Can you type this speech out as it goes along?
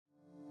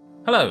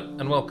Hello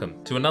and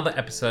welcome to another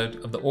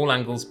episode of the All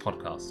Angles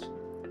podcast.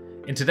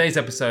 In today's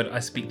episode, I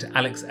speak to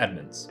Alex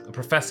Edmans, a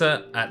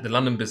professor at the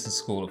London Business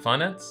School of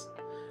Finance,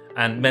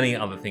 and many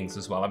other things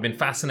as well. I've been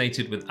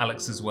fascinated with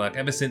Alex's work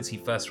ever since he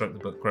first wrote the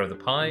book Grow the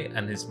Pie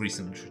and his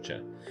recent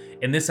literature.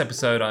 In this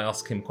episode, I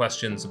ask him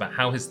questions about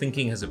how his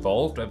thinking has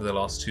evolved over the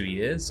last 2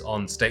 years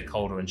on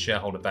stakeholder and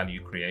shareholder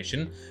value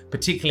creation,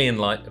 particularly in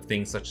light of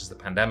things such as the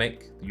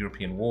pandemic, the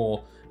European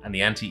war, and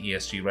the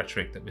anti-ESG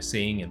rhetoric that we're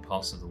seeing in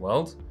parts of the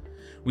world.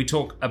 We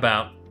talk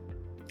about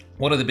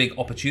what are the big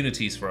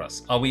opportunities for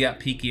us? Are we at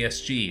peak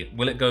ESG?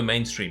 Will it go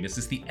mainstream? Is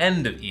this the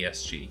end of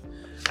ESG?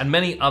 And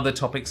many other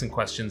topics and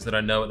questions that I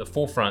know at the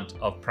forefront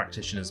of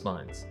practitioners'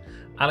 minds.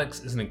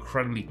 Alex is an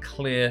incredibly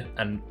clear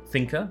and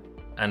thinker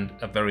and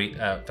a very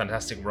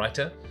fantastic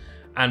writer.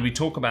 And we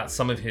talk about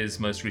some of his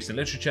most recent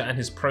literature and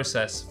his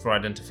process for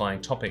identifying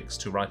topics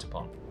to write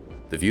upon.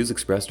 The views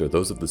expressed are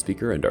those of the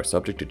speaker and are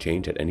subject to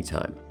change at any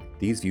time.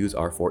 These views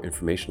are for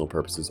informational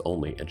purposes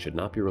only and should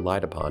not be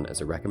relied upon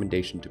as a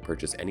recommendation to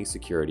purchase any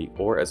security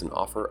or as an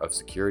offer of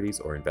securities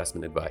or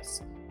investment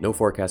advice. No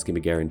forecast can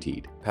be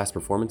guaranteed. Past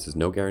performance is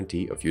no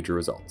guarantee of future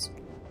results.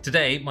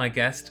 Today, my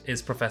guest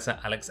is Professor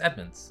Alex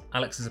Edmans.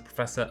 Alex is a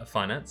professor of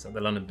finance at the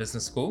London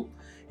Business School.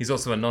 He's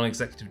also a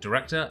non-executive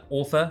director,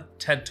 author,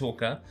 TED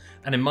talker,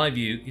 and in my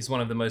view, he's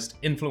one of the most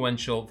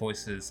influential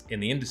voices in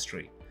the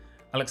industry.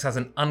 Alex has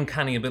an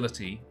uncanny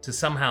ability to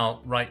somehow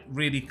write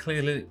really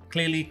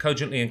clearly,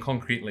 cogently, and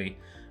concretely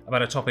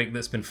about a topic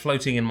that's been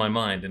floating in my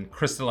mind and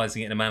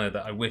crystallizing it in a manner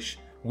that I wish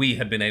we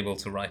had been able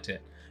to write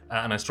it.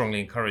 And I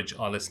strongly encourage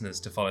our listeners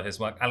to follow his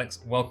work. Alex,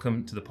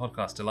 welcome to the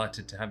podcast.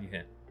 Delighted to have you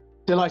here.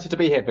 Delighted to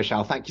be here,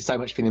 Vishal. Thank you so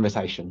much for the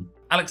invitation.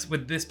 Alex,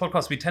 with this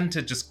podcast, we tend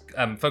to just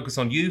focus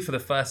on you for the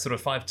first sort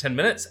of 5-10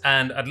 minutes.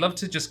 And I'd love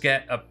to just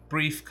get a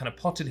brief kind of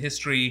potted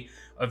history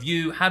of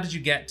you. How did you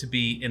get to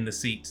be in the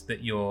seat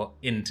that you're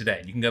in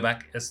today? You can go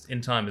back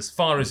in time as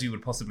far as you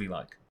would possibly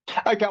like.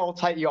 Okay, I'll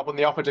take you up on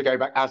the offer to go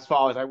back as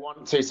far as I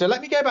want to. So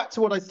let me go back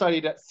to what I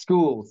studied at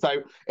school.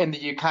 So in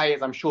the UK,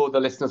 as I'm sure the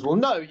listeners will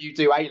know, you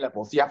do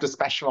A-level, so you have to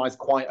specialise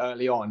quite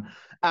early on.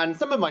 And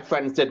some of my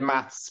friends did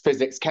maths,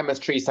 physics,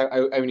 chemistry, so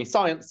only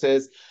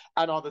sciences,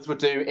 and others would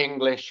do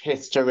English,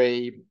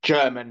 history,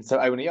 German, so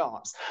only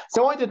arts.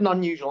 So I did an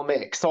unusual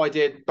mix. So I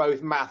did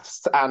both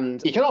maths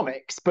and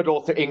economics, but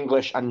also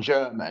English and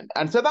German.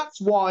 And so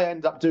that's why I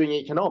ended up doing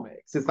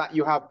economics, is that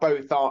you have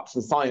both arts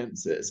and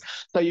sciences.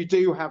 So you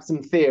do have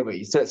some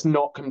theory, so it's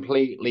not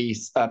completely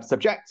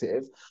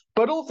subjective.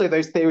 But also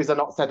those theories are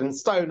not set in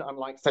stone,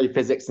 unlike, say,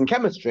 physics and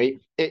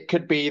chemistry. It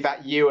could be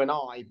that you and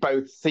I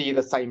both see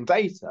the same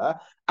data,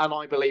 and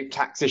I believe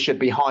taxes should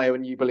be higher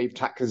and you believe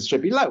taxes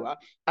should be lower,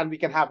 and we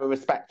can have a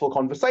respectful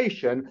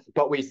conversation,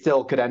 but we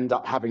still could end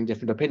up having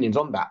different opinions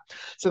on that.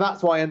 So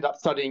that's why I ended up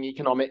studying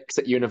economics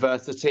at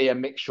university, a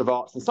mixture of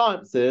arts and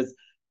sciences.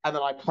 And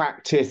then I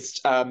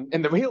practiced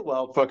in the real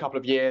world for a couple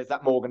of years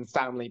at Morgan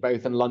Stanley,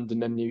 both in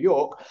London and New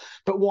York.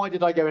 But why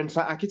did I go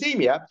into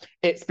academia?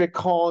 It's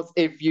because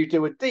if you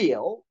do a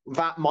deal,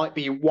 that might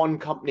be one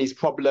company's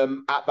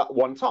problem at that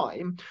one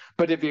time.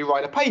 But if you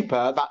write a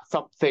paper, that's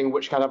something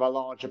which can have a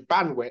larger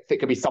bandwidth. It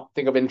could be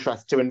something of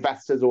interest to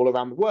investors all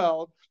around the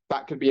world.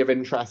 That could be of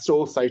interest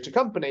also to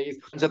companies.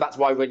 And so that's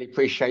why I really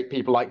appreciate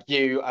people like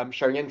you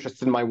showing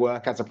interest in my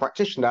work as a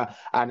practitioner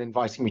and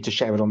inviting me to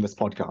share it on this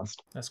podcast.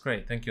 That's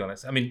great. Thank you,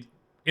 Alex. I mean,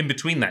 in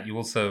between that,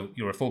 you're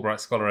a Fulbright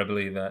scholar, I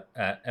believe,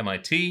 at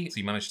MIT. So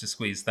you managed to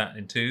squeeze that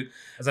in too.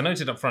 As I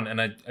noted up front, and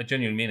I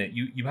genuinely mean it,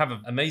 you have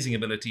an amazing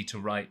ability to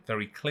write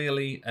very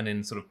clearly and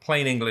in sort of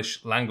plain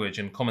English language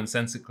and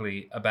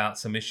commonsensically about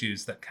some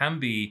issues that can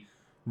be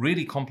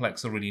really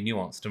complex or really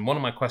nuanced. And one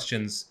of my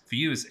questions for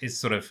you is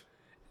sort of,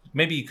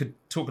 maybe you could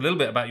talk a little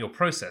bit about your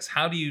process.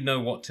 How do you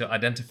know what to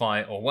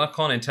identify or work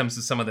on in terms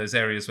of some of those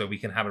areas where we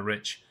can have a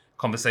rich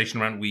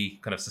conversation around, we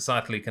kind of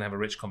societally can have a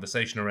rich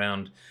conversation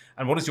around?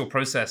 And what is your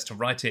process to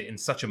write it in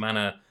such a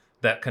manner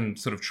that can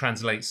sort of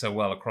translate so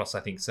well across,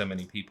 I think, so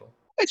many people?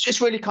 It's just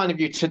really kind of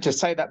you to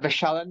say that,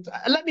 Vishal. And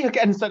let me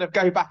again sort of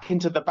go back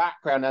into the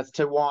background as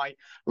to why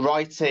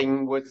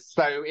writing was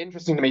so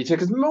interesting to me too.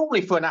 Because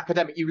normally for an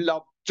academic, you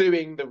love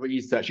doing the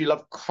research, you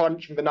love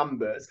crunching the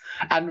numbers,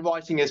 and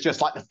writing is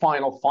just like the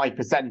final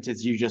 5%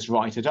 as you just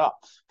write it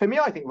up. For me,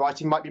 I think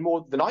writing might be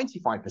more than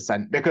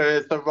 95%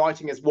 because the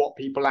writing is what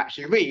people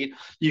actually read.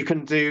 You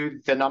can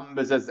do the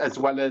numbers as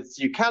well as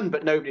you can,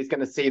 but nobody's going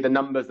to see the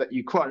numbers that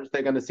you crunch.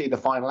 They're going to see the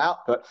final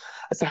output.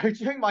 So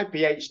during my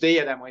PhD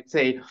at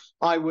MIT,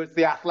 I was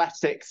the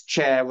athletics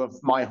chair of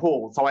my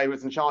hall. So I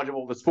was in charge of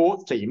all the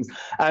sports teams.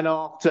 And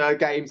after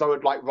games, I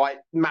would write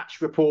match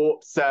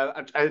reports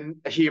and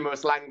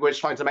humorous language,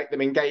 try trying to make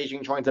them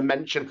engaging, trying to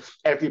mention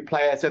every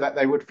player so that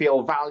they would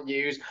feel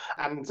valued.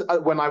 And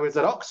when I was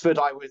at Oxford,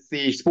 I was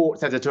the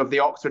sports editor of the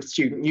Oxford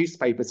student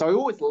newspaper. So I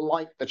always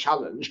liked the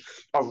challenge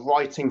of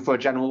writing for a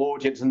general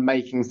audience and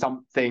making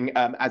something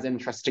as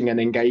interesting and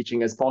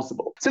engaging as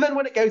possible. So then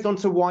when it goes on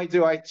to why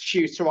do I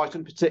choose to write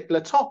on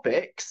particular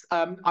topics,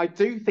 I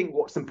do think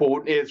what's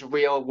important is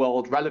real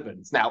world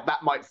relevance. Now,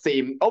 that might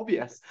seem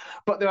obvious,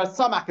 but there are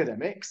some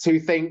academics who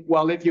think,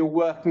 well, if you're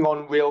working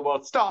on real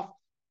world stuff,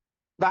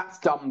 that's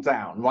dumbed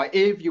down, right?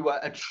 If you were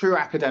a true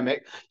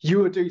academic, you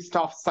would do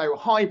stuff so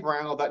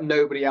highbrow that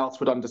nobody else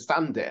would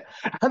understand it.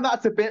 And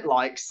that's a bit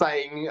like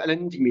saying, an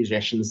indie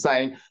musician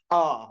saying,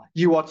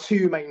 you are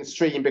too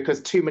mainstream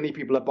because too many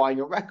people are buying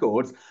your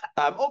records.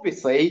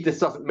 Obviously, this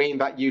doesn't mean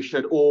that you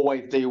should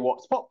always do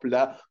what's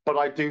popular, but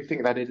I do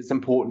think that it is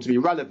important to be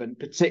relevant,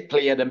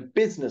 particularly at a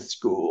business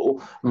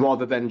school,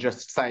 rather than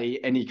just, say,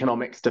 an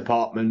economics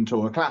department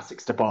or a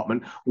classics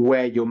department,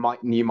 where you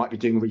might be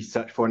doing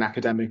research for an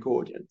academic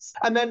audience.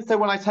 And then, so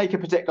when I take a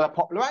particular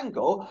popular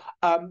angle,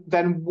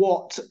 then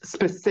what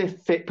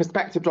specific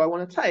perspective do I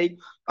want to take?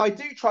 I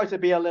do try to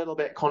be a little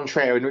bit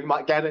contrarian. We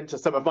might get into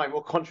some of my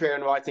more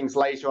contrarian writings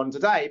later on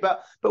today,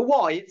 but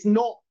why? It's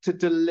not to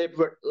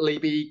deliberately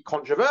be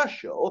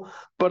controversial,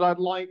 but I'd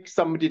like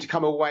somebody to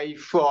come away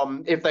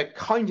from, if they're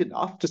kind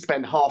enough to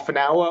spend half an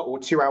hour or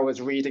 2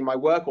 hours reading my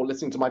work or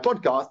listening to my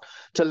podcast,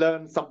 to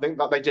learn something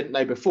that they didn't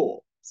know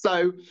before.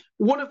 So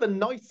one of the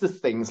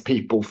nicest things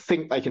people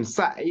think they can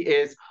say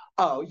is,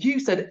 oh, you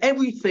said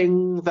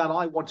everything that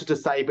I wanted to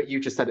say, but you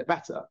just said it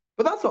better.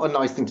 But that's not a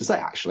nice thing to say,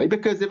 actually,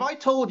 because if I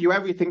told you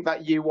everything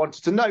that you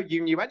wanted to know,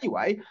 you knew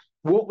anyway,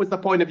 what was the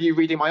point of you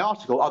reading my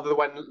article other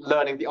than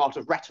learning the art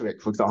of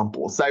rhetoric, for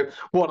example? So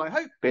what I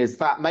hope is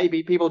that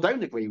maybe people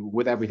don't agree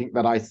with everything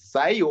that I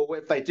say, or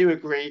if they do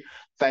agree,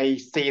 they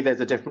see there's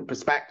a different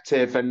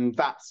perspective. And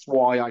that's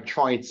why I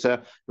try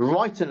to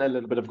write in a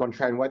little bit of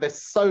contrarian way.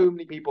 There's so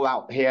many people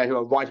out here who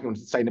are writing on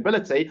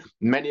sustainability.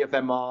 Many of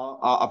them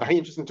are very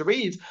interesting to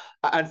read.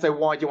 And so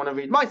why do you want to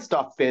read my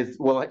stuff is,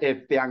 well,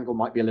 if the angle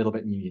might be a little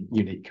bit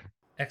unique.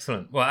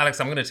 Excellent. Well, Alex,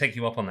 I'm going to take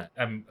you up on that.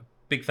 I'm a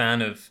big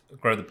fan of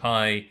Grow the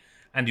Pie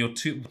and your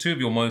two of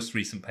your most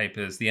recent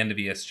papers, The End of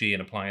ESG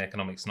and Applying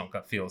Economics Not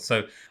Gut Feel.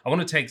 So I want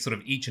to take sort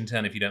of each in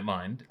turn, if you don't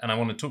mind. And I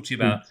want to talk to you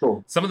about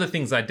some of the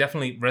things that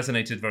definitely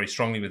resonated very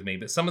strongly with me,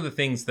 but some of the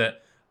things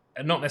that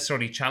are not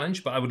necessarily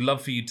challenged, but I would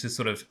love for you to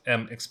sort of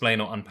explain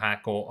or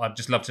unpack, or I'd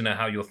just love to know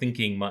how your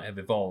thinking might have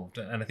evolved.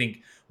 And I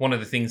think one of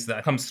the things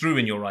that comes through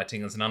in your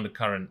writing as an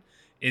undercurrent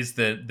is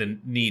the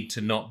need to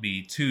not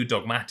be too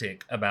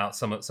dogmatic about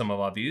some of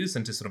our views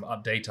and to sort of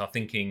update our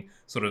thinking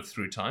sort of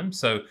through time.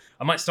 So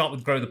I might start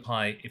with Grow the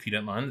Pie, if you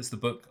don't mind. It's the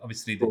book,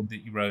 obviously,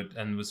 that you wrote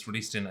and was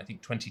released in, I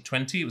think,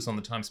 2020. It was on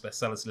the Times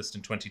bestsellers list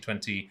in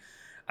 2020.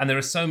 And there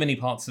are so many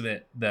parts of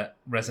it that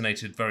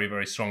resonated very,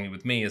 very strongly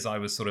with me as I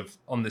was sort of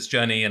on this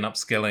journey and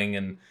upskilling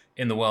and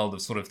in the world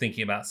of sort of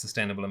thinking about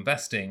sustainable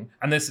investing.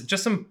 And there's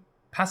just some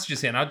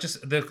passages here, and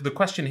the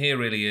question here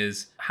really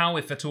is, how,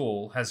 if at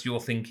all, has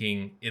your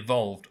thinking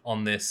evolved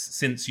on this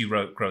since you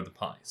wrote Grow the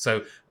Pie?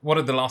 So what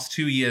are the last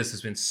 2 years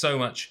has been so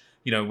much,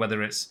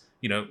 whether it's,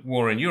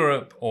 war in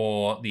Europe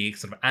or the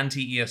sort of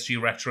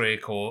anti-ESG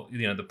rhetoric or,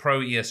 the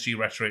pro-ESG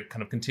rhetoric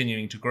kind of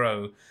continuing to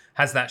grow.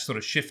 Has that sort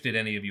of shifted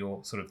any of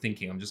your sort of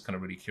thinking? I'm just kind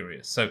of really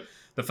curious. So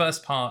the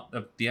first part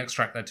of the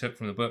extract I took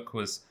from the book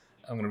was,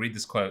 I'm going to read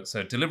this quote.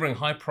 So, delivering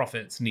high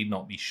profits need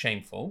not be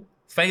shameful.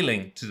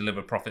 Failing to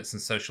deliver profits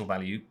and social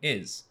value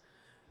is.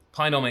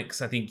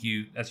 Pienomics, I think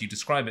as you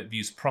describe it,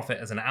 views profit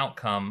as an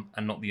outcome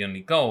and not the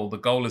only goal. The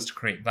goal is to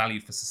create value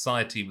for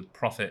society with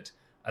profit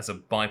as a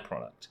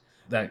byproduct.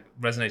 That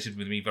resonated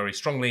with me very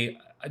strongly.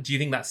 Do you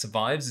think that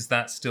survives? Is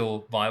that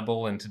still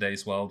viable in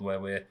today's world where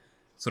we're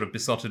sort of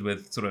besotted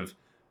with sort of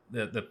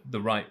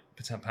the right,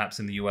 perhaps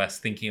in the US,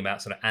 thinking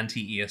about sort of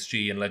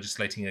anti-ESG and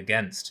legislating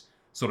against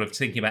sort of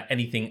thinking about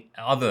anything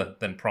other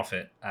than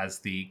profit as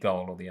the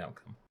goal or the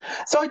outcome?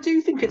 So I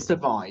do think it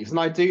survives, and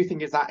I do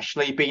think it's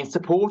actually been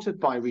supported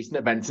by recent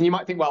events. And you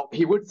might think, well,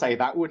 he would say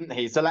that, wouldn't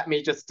he? So let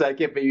me just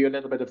give you a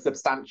little bit of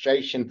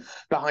substantiation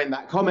behind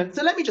that comment.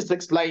 So let me just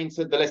explain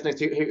to the listeners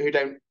who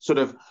don't sort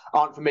of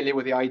aren't familiar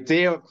with the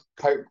idea of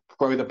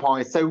Grow the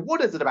Pie. So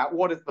what is it about?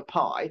 What is the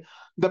pie?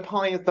 The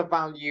pie is the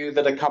value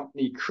that a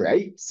company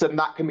creates, and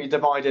that can be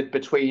divided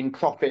between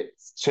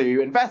profits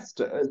to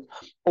investors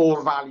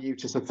or value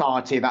to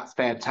society. That's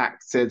fair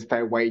taxes,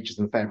 fair wages,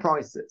 and fair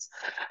prices.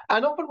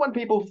 And often when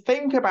people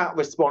think about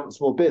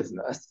responsible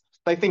business,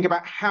 they think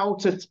about how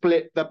to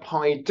split the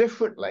pie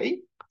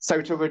differently,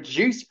 so to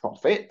reduce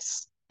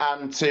profits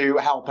and to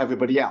help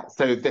everybody else.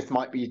 So this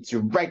might be to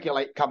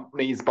regulate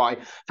companies by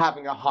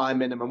having a higher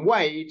minimum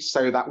wage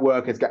so that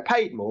workers get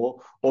paid more,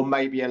 or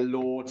maybe a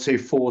law to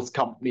force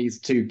companies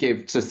to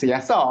give to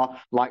CSR,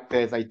 like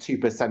there's a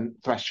 2%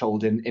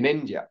 threshold in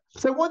India.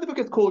 So why the book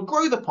is called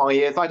Grow the Pie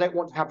is I don't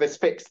want to have this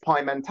fixed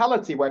pie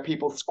mentality where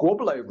people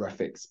squabble over a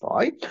fixed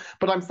pie,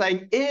 but I'm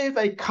saying if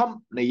a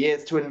company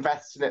is to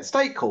invest in its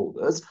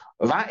stakeholders,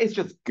 That is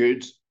just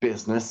good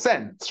business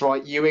sense,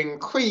 right? You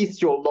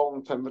increase your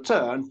long-term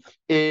returns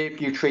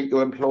if you treat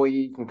your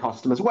employees and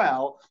customers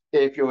well,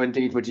 if you're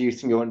indeed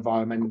reducing your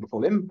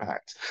environmental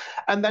impact.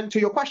 And then to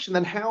your question,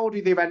 then how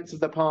do the events of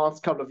the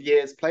past couple of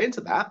years play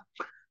into that?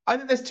 I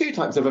think there's two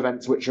types of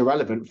events which are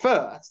relevant.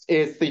 First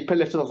is the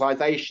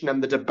politicalization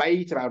and the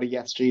debate about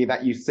ESG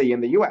that you see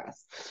in the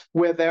US,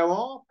 where there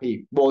are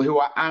people who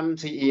are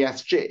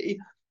anti-ESG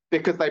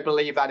because they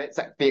believe that it's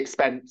at the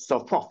expense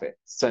of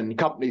profits, and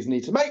companies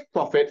need to make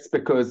profits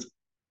because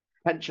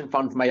pension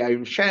funds may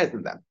own shares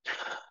in them.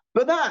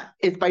 But that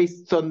is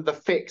based on the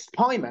fixed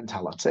pie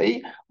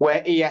mentality,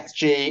 where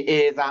ESG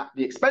is at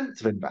the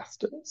expense of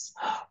investors.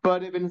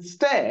 But if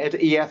instead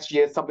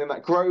ESG is something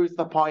that grows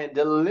the pie and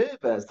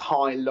delivers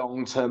high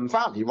long-term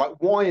value, right?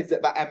 Why is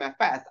it that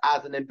MFS,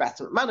 as an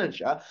investment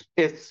manager,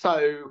 is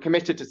so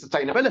committed to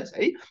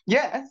sustainability?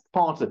 Yes,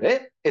 part of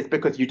it is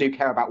because you do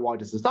care about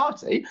wider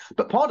society,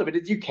 but part of it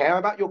is you care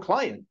about your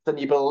clients, and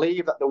you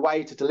believe that the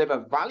way to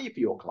deliver value for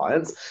your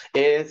clients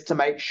is to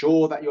make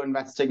sure that you're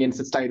investing in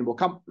sustainable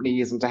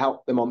companies and to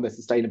help them on the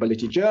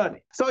sustainability journey.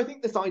 So I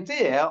think this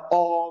idea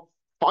of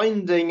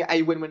finding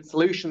a win-win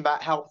solution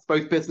that helps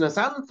both business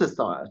and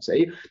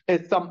society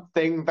is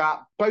something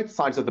that both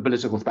sides of the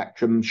political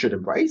spectrum should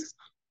embrace.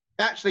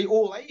 Actually,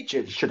 all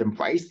ages should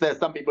embrace. There's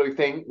some people who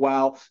think,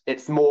 well,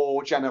 it's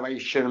more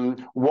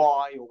generation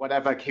Y or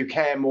whatever who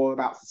care more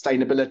about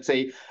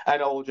sustainability,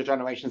 and older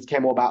generations care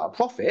more about a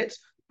profit.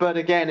 But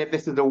again, if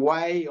this is a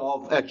way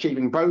of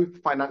achieving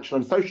both financial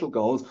and social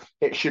goals,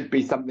 it should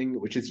be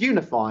something which is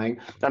unifying.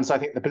 And so I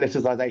think the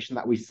politicization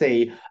that we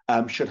see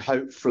should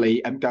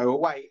hopefully go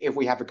away if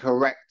we have a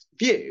correct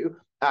view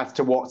as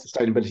to what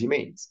sustainability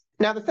means.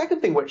 Now, the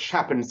second thing which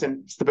happened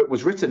since the book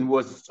was written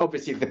was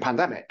obviously the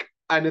pandemic.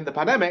 And in the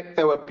pandemic,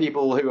 there were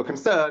people who were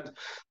concerned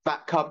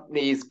that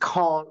companies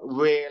can't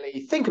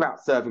really think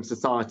about serving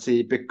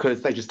society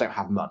because they just don't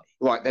have money,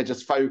 right? They're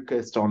just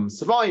focused on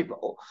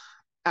survival.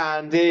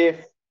 And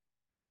if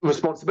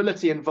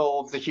responsibility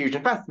involves a huge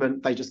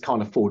investment, they just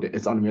can't afford it.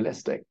 It's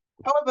unrealistic.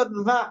 However,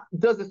 that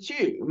does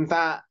assume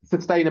that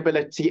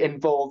sustainability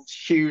involves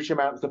huge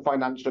amounts of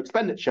financial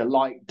expenditure,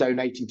 like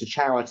donating to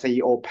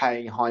charity or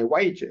paying high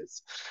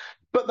wages.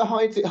 But the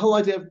whole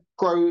idea of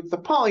grow the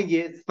pie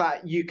is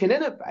that you can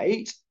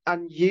innovate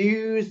and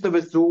use the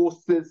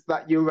resources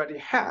that you already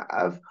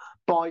have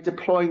by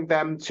deploying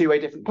them to a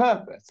different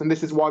purpose. And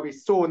this is why we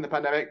saw in the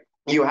pandemic,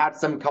 you had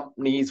some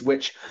companies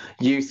which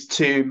used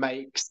to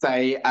make,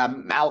 say,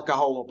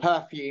 alcohol or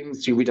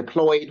perfumes, who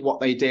redeployed what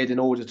they did in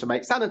order to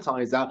make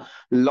sanitizer.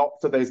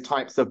 Lots of those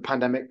types of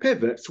pandemic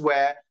pivots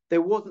where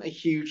there wasn't a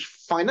huge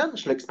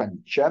financial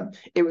expenditure.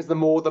 It was the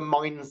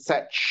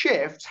mindset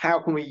shift. How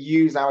can we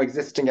use our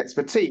existing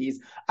expertise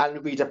and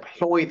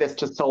redeploy this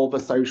to solve a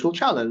social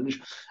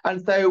challenge?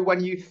 And so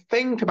when you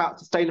think about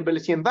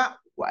sustainability in that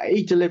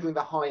way, delivering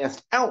the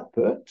highest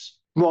output,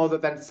 rather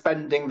than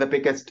spending the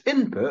biggest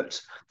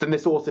input, then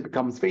this also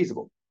becomes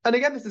feasible. And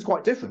again, this is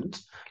quite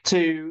different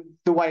to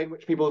the way in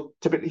which people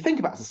typically think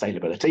about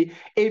sustainability.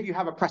 If you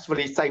have a press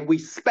release saying we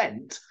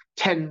spent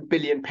 £10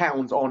 billion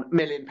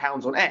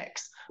on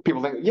X,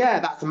 people think, yeah,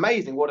 that's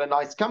amazing, what a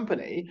nice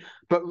company.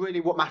 But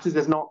really what matters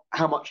is not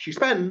how much you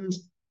spend,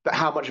 but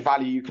how much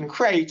value you can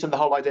create. And the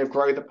whole idea of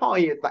grow the pie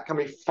is that can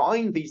we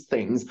find these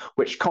things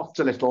which cost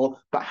a little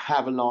but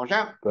have a large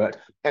output?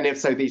 And if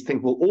so, these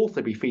things will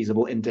also be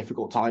feasible in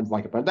difficult times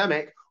like a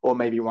pandemic, or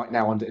maybe right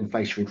now under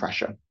inflationary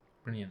pressure.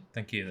 Brilliant.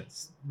 Thank you.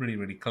 That's really,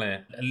 really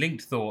clear. A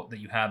linked thought that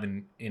you have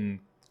in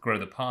Grow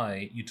the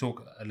Pie, you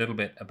talk a little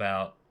bit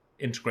about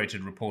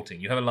integrated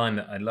reporting. You have a line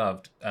that I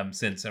loved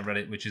since I read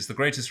it, which is the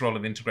greatest role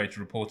of integrated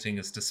reporting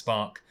is to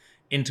spark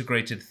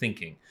integrated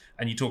thinking.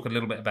 And you talk a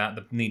little bit about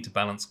the need to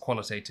balance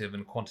qualitative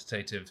and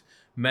quantitative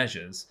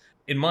measures.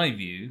 In my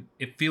view,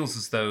 it feels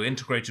as though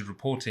integrated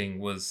reporting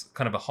was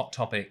kind of a hot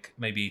topic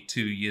maybe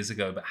 2 years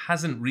ago, but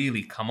hasn't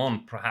really come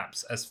on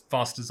perhaps as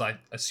fast as I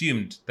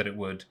assumed that it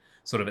would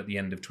sort of at the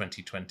end of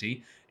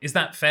 2020. Is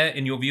that fair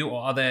in your view?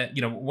 Or are there,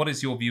 what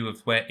is your view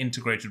of where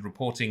integrated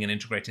reporting and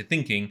integrated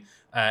thinking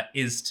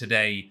is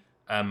today?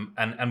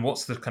 And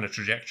what's the kind of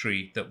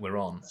trajectory that we're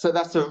on? So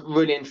that's a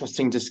really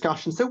interesting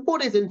discussion. So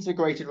what is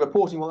integrated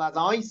reporting? Well, as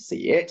I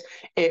see it,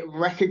 it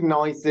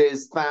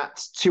recognizes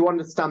that to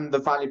understand the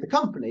value of the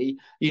company,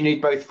 you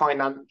need both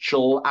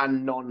financial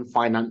and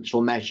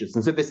non-financial measures.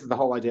 And so this is the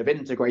whole idea of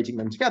integrating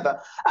them together.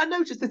 And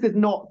notice this is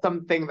not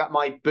something that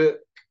my book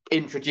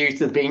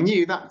introduced as being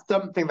new. That's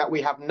something that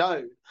we have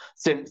known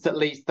since at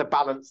least the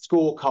balanced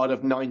scorecard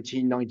of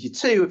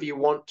 1992. If you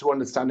want to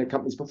understand a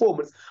company's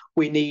performance,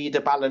 we need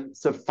a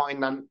balance of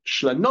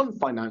financial and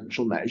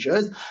non-financial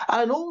measures,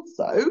 and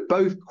also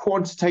both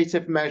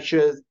quantitative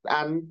measures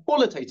and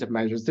qualitative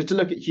measures. So to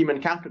look at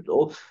human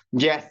capital,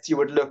 yes, you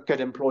would look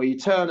at employee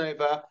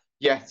turnover,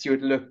 yes, you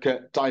would look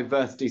at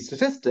diversity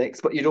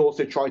statistics, but you'd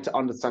also try to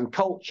understand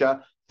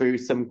culture through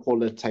some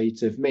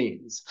qualitative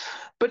means.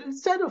 But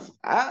instead of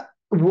that,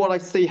 what I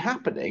see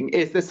happening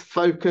is this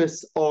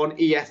focus on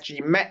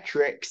ESG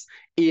metrics,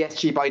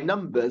 ESG by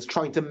numbers,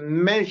 trying to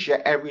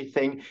measure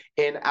everything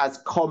in as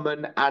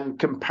common and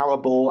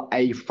comparable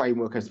a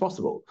framework as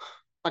possible.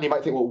 And you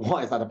might think, well,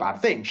 why is that a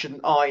bad thing?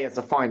 Shouldn't I, as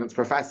a finance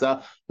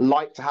professor,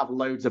 like to have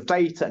loads of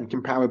data and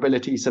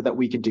comparability so that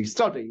we can do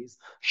studies?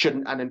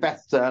 Shouldn't an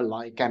investor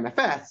like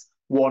MFS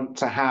want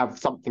to have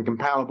something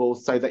comparable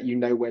so that you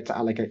know where to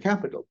allocate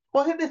capital?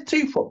 Well, I think there's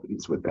two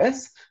problems with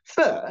this.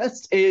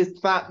 First is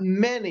that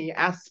many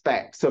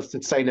aspects of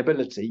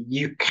sustainability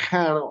you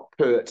cannot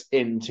put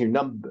into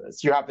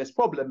numbers. You have this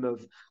problem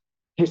of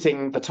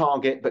hitting the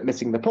target but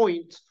missing the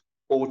point,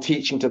 or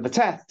teaching to the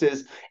test,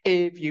 is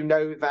if you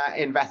know that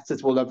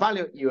investors will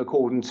evaluate you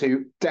according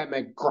to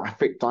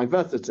demographic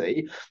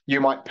diversity, you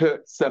might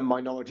put some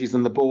minorities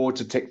on the board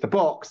to tick the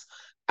box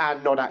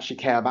and not actually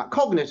care about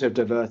cognitive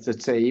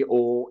diversity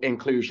or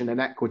inclusion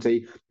and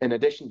equity in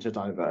addition to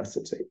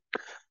diversity.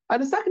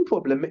 And the second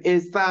problem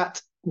is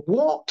that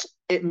what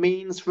it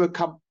means for a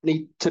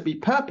company to be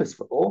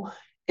purposeful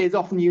is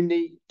often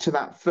unique to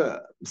that firm.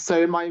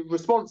 So in my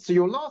response to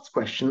your last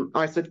question,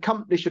 I said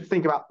companies should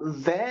think about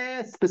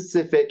their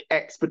specific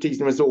expertise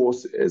and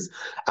resources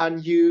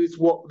and use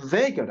what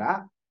they're good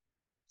at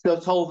to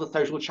solve the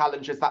social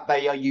challenges that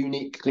they are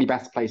uniquely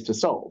best placed to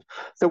solve.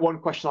 So one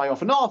question I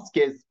often ask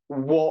is,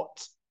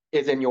 what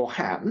is in your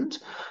hand?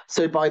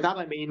 So by that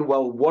I mean,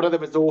 well, what are the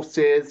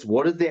resources,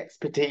 what is the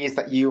expertise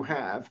that you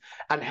have,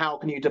 and how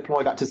can you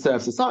deploy that to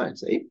serve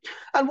society?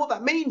 And what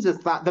that means is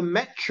that the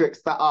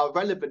metrics that are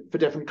relevant for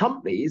different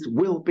companies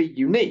will be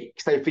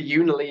unique. So for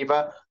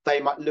Unilever,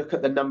 they might look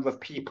at the number of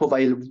people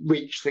they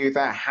reach through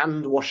their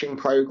hand washing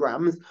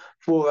programs.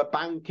 For a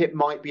bank, it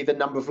might be the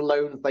number of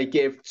loans they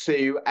give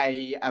to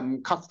a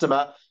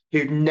customer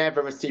who'd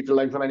never received a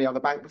loan from any other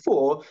bank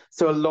before.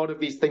 So a lot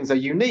of these things are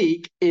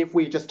unique. If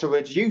we just to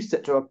reduce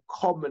it to a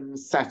common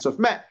set of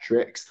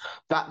metrics,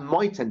 that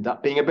might end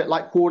up being a bit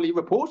like quarterly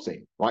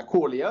reporting, right?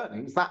 Quarterly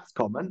earnings, that's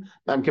common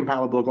and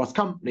comparable across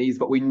companies,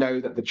 but we know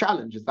that the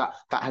challenge is that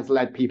that has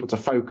led people to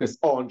focus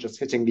on just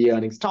hitting the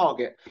earnings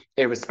target,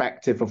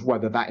 irrespective of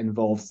whether that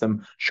involves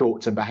some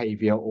short-term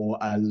behavior or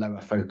a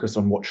lower focus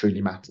on what truly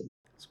matters.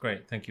 That's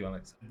great. Thank you,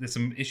 Alex. There's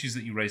some issues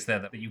that you raised there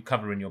that you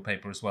cover in your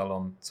paper as well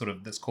on sort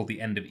of that's called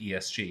the end of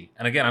ESG.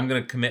 And again, I'm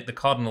going to commit the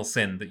cardinal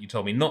sin that you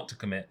told me not to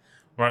commit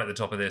right at the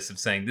top of this, of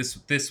saying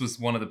this was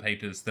one of the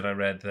papers that I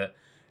read that,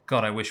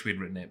 God, I wish we'd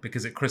written it,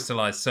 because it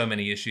crystallized so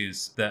many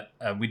issues that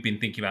I'd been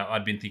thinking about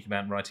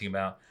and writing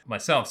about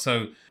myself.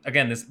 So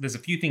again, there's a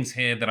few things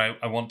here that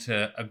I want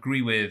to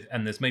agree with,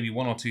 and there's maybe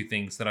one or two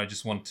things that I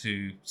just want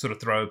to sort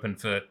of throw open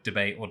for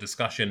debate or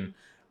discussion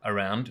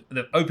around.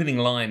 The opening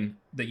line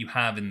that you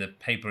have in the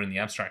paper, in the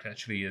abstract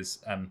actually, is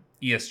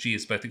ESG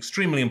is both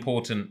extremely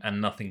important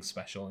and nothing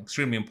special.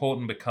 Extremely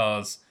important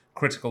because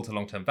critical to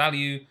long-term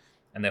value,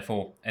 and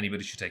therefore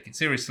anybody should take it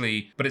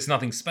seriously. But it's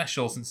nothing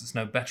special since it's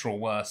no better or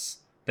worse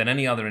than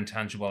any other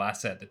intangible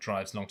asset that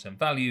drives long-term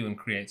value and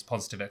creates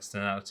positive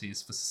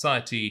externalities for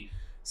society,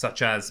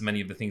 such as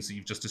many of the things that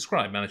you've just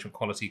described: management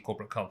quality,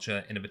 corporate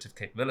culture, innovative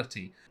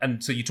capability.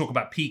 And so you talk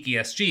about peak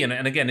ESG,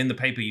 and again, in the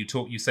paper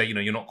you say,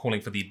 you're not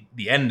calling for the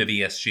end of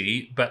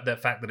ESG, but the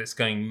fact that it's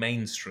going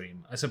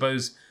mainstream. I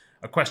suppose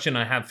a question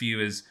I have for you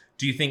is,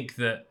 do you think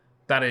that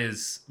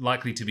is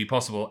likely to be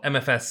possible?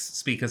 MFS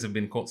speakers have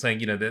been caught saying,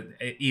 that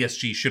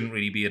ESG shouldn't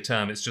really be a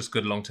term, it's just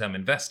good long-term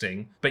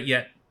investing, but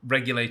yet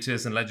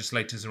regulators and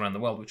legislators around the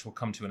world, which we'll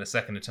come to in a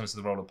second in terms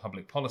of the role of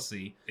public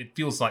policy, it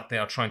feels like they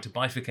are trying to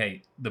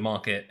bifurcate the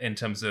market in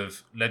terms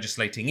of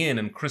legislating in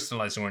and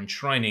crystallizing or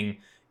enshrining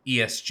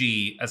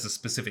ESG as a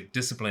specific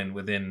discipline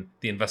within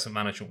the investment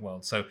management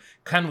world. So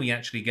can we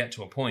actually get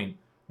to a point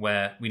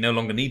where we no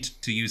longer need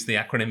to use the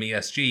acronym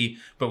ESG,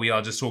 but we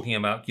are just talking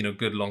about,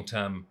 good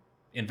long-term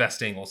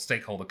investing or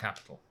stakeholder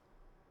capital?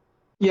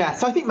 Yeah,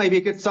 so I think maybe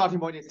a good starting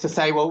point is to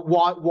say, well,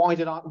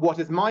 what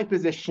is my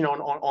position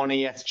on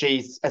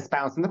ESG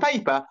espoused in the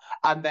paper,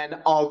 and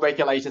then are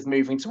regulators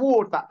moving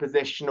towards that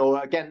position or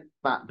against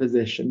that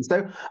position?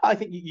 So I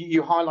think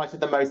you highlighted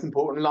the most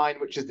important line,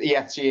 which is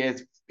ESG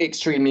is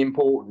extremely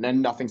important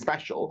and nothing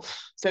special.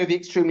 So the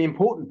extremely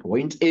important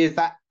point is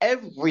that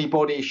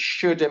everybody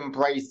should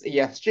embrace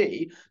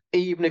ESG,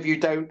 even if you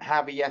don't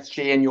have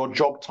ESG in your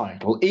job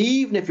title,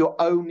 even if your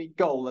only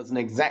goal as an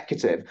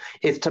executive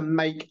is to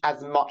make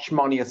as much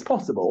money as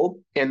possible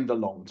in the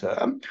long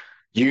term.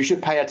 You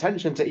should pay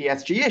attention to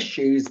ESG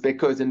issues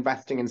because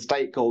investing in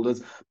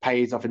stakeholders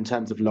pays off in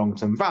terms of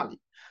long-term value.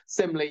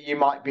 Similarly, you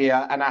might be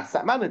an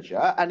asset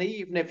manager, and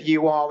even if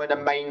you are in a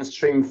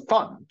mainstream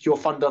fund, your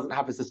fund doesn't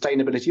have a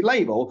sustainability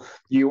label,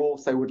 you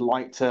also would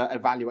like to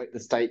evaluate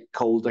the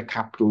stakeholder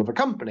capital of a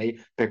company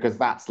because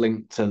that's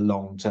linked to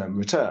long-term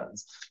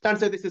returns. And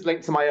so this is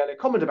linked to my earlier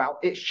comment about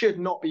it should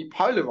not be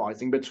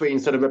polarizing between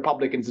sort of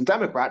Republicans and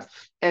Democrats.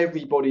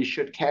 Everybody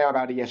should care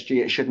about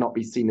ESG. It should not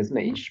be seen as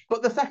niche.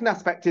 But the second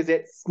aspect is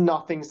it's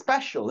nothing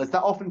special, is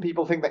that often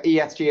people think that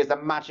ESG is a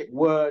magic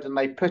word and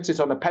they put it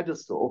on a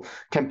pedestal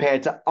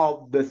compared to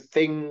of the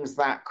things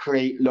that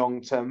create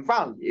long-term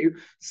value,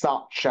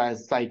 such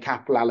as, say,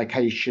 capital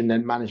allocation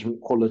and management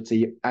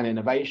quality and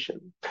innovation.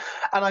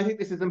 And I think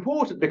this is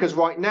important because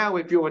right now,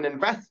 if you're an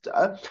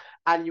investor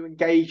and you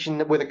engage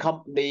with a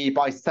company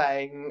by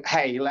saying,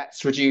 hey,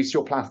 let's reduce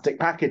your plastic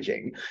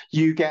packaging,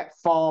 you get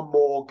far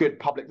more good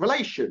public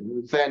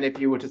relations than if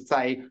you were to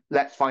say,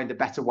 let's find a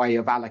better way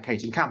of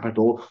allocating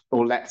capital,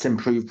 or let's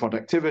improve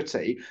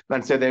productivity.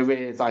 And so there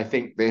is, I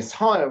think, this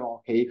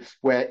hierarchy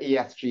where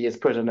ESG is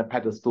put on a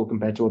pedestal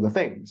compared to other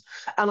things.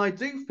 And I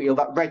do feel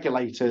that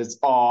regulators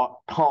are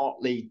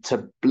partly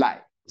to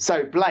blame.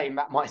 So blame,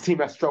 that might seem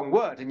a strong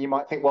word, and you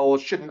might think, well,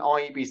 shouldn't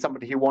I be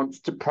somebody who wants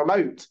to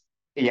promote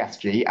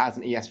ESG as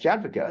an ESG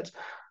advocate?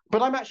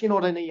 But I'm actually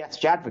not an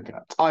ESG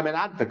advocate. I'm an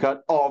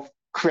advocate of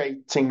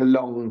creating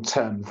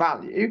long-term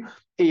value.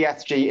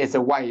 ESG is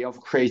a way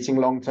of creating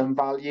long-term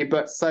value,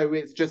 but so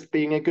is just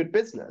being a good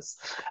business.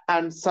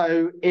 And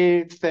so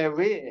if there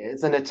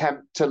is an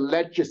attempt to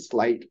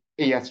legislate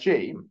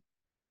ESG,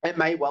 it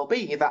may well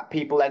be that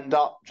people end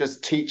up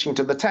just teaching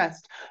to the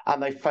test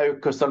and they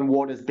focus on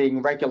what is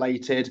being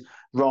regulated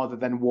rather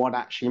than what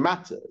actually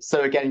matters.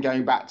 So again,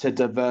 going back to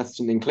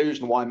diversity and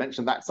inclusion, why I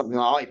mentioned that's something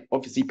that I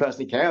obviously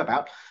personally care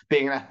about,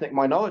 being an ethnic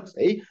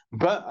minority,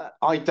 but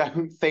I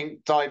don't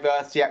think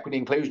diversity, equity,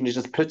 inclusion is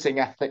just putting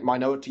ethnic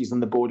minorities on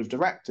the board of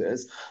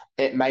directors.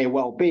 It may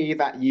well be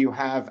that you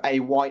have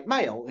a white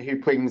male who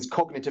brings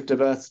cognitive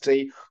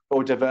diversity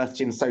or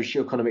diversity in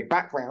socioeconomic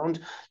background.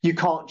 You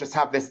can't just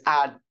have this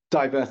add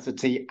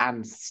diversity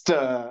and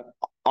stir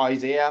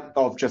idea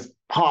of just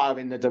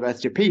hiring the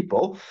diversity of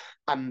people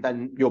and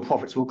then your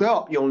profits will go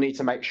up. You'll need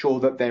to make sure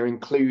that they're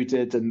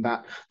included and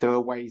that there are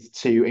ways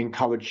to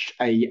encourage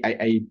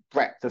a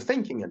breadth of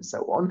thinking and so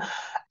on.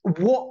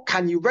 What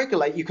can you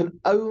regulate? You can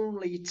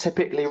only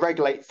typically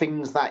regulate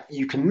things that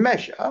you can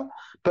measure,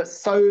 but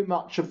so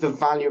much of the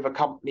value of a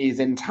company is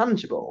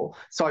intangible.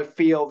 So I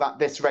feel that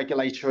this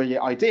regulatory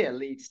idea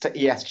leads to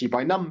ESG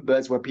by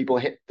numbers, where people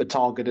hit the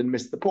target and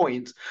miss the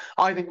point.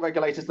 I think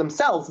regulators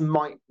themselves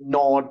might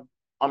not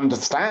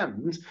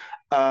understand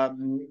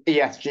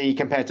ESG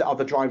compared to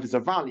other drivers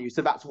of value.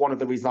 So that's one of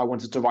the reasons I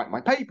wanted to write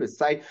my papers,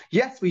 say,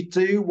 yes, we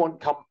do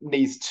want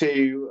companies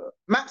to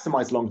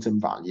maximize long-term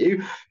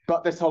value,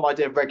 but this whole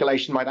idea of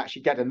regulation might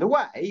actually get in the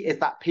way, is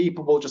that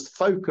people will just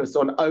focus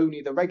on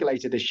only the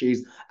regulated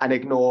issues and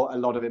ignore a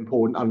lot of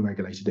important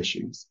unregulated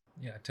issues.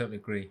 Yeah, I totally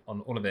agree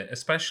on all of it,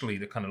 especially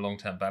the kind of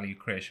long-term value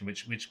creation,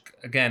 which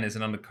again is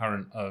an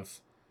undercurrent of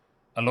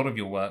a lot of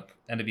your work,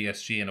 end of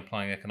ESG and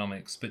applying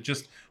economics. But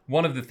just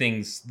one of the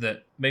things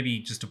that maybe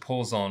just to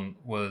pause on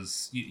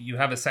was you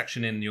have a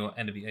section in your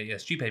end of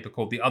ESG paper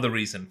called The Other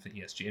Reason for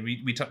ESG. And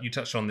you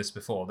touched on this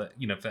before, that,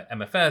 you know, for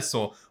MFS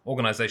or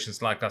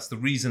organizations like us, the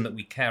reason that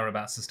we care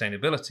about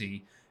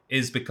sustainability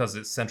is because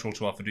it's central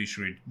to our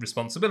fiduciary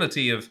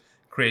responsibility of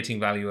creating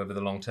value over the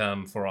long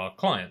term for our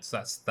clients.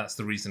 That's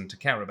the reason to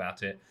care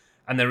about it.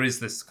 And there is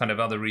this kind of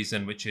other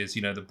reason, which is,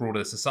 you know, the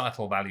broader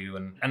societal value.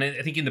 And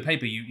I think in the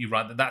paper, you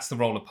write that that's the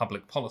role of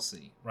public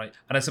policy, right?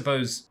 And I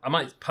suppose I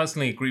might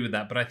personally agree with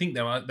that, but I think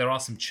there are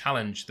some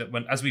challenge that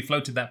as we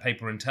floated that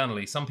paper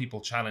internally, some people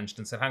challenged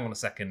and said, hang on a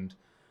second,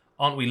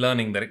 aren't we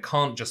learning that it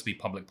can't just be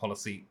public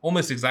policy?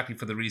 Almost exactly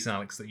for the reason,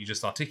 Alex, that you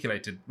just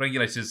articulated.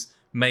 Regulators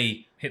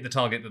may hit the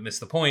target but miss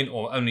the point,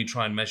 or only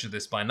try and measure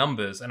this by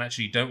numbers. And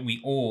actually, don't we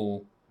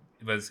all,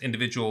 as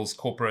individuals,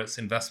 corporates,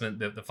 investment,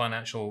 the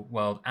financial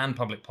world, and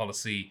public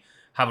policy,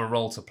 have a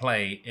role to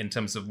play in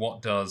terms of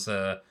what does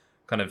a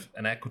kind of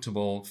an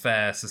equitable,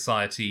 fair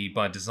society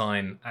by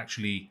design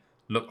actually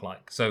look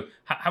like? So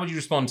how would you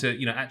respond to,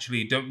 you know, aren't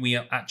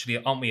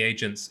we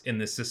agents in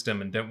this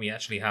system, and don't we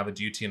actually have a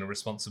duty and a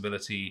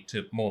responsibility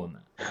to more than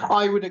that?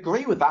 I would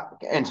agree with that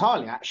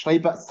entirely, actually,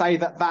 but say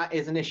that that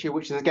is an issue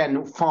which is,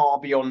 again, far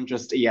beyond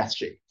just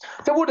ESG.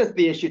 So what is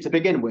the issue to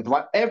begin with?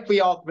 Well,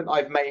 every argument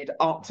I've made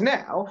up to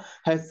now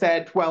has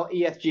said, well,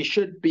 ESG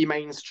should be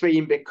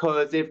mainstream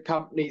because if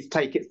companies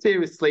take it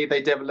seriously,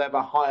 they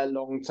deliver higher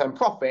long-term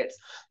profits.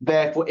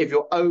 Therefore, if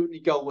your only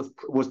goal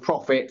was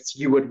profits,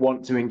 you would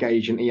want to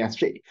engage in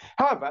ESG.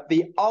 However,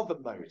 the other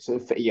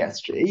motive for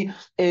ESG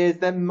is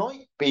there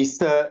might be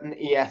certain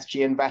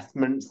ESG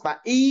investments that,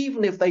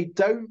 even if they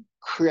don't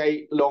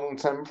create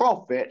long-term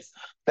profits,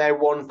 they're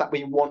ones that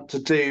we want to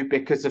do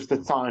because of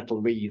societal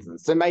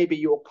reasons. So maybe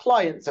your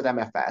clients at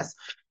MFS,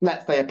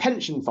 let's say a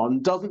pension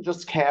fund, doesn't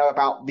just care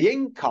about the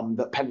income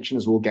that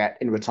pensioners will get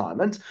in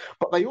retirement,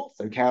 but they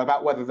also care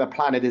about whether the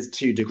planet is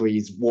 2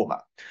 degrees warmer.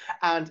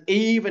 And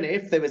even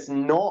if there is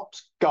not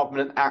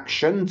government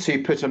action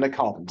to put on a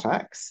carbon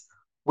tax,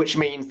 which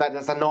means that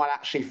it's not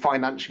actually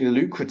financially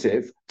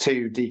lucrative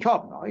to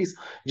decarbonize,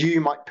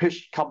 you might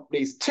push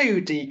companies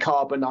to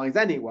decarbonize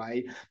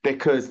anyway,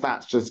 because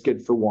that's just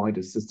good for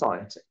wider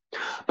society.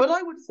 But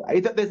I would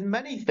say that there's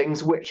many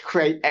things which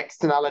create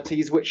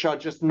externalities which are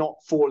just not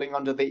falling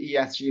under the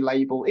ESG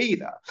label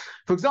either.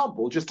 For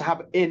example, just to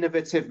have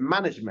innovative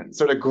management,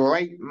 so a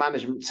great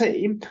management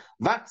team,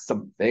 that's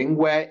something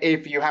where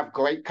if you have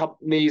great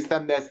companies,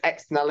 then there's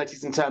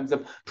externalities in terms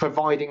of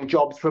providing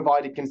jobs,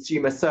 providing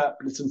consumer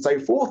surplus and so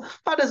forth.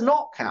 That is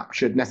not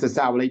captured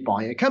necessarily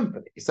by a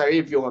company. So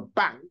if you're a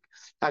bank,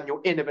 and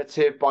you're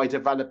innovative by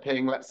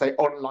developing, let's say,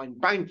 online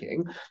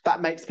banking,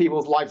 that makes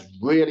people's lives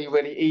really,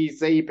 really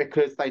easy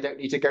because they don't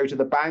need to go to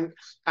the bank.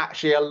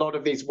 Actually, a lot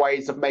of these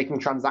ways of making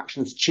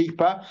transactions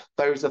cheaper,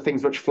 those are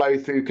things which flow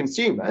through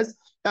consumers.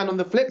 And on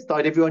the flip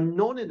side, if you're a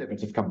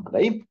non-innovative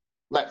company,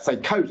 let's say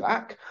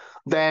Kodak,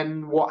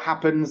 then what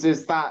happens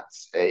is that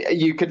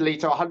you could lead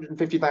to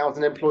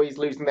 150,000 employees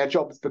losing their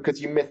jobs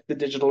because you missed the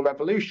digital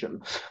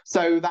revolution.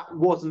 So that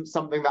wasn't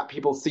something that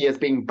people see as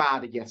being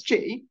bad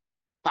ESG.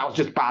 That was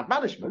just bad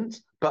management,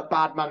 but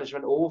bad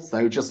management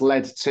also just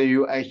led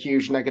to a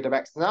huge negative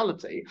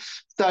externality.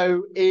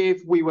 So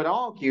if we would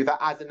argue that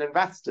as an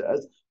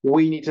investors,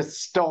 we need to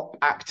stop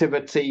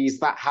activities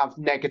that have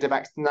negative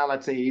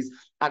externalities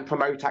and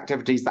promote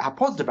activities that have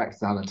positive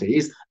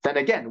externalities, then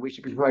again, we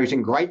should be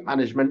promoting great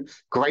management,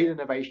 great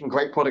innovation,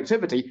 great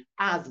productivity,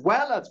 as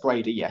well as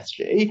great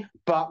ESG.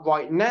 But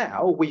right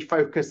now, we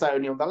focus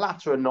only on the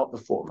latter and not the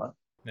former.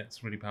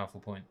 That's a really powerful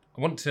point. I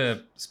want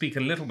to speak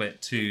a little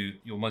bit to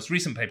your most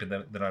recent paper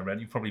that I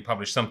read. You've probably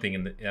published something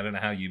in I don't know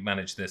how you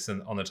manage this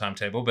on the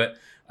timetable, but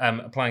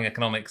applying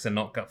economics and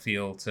not gut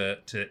feel to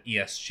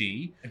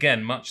ESG.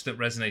 Again, much that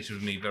resonated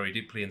with me very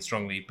deeply and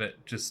strongly,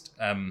 but just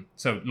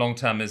so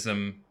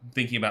long-termism,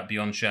 thinking about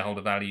beyond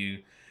shareholder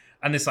value,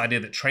 and this idea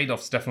that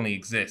trade-offs definitely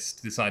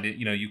exist. This idea,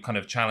 you kind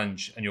of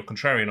challenge, and you're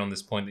contrarian on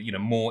this point, that,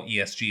 more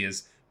ESG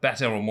is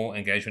better or more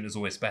engagement is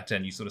always better,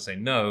 and you sort of say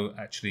no,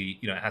 actually,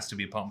 it has to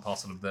be a part and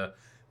parcel of the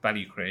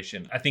value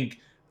creation. I think,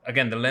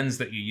 again, the lens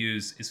that you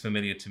use is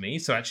familiar to me.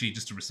 So actually,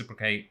 just to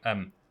reciprocate,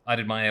 I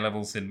did my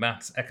A-levels in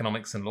maths,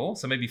 economics and law,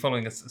 so maybe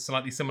following a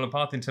slightly similar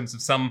path in terms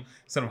of some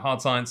sort of hard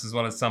science as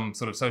well as some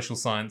sort of social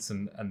science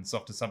and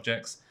softer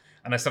subjects.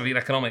 And I studied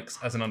economics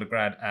as an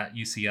undergrad at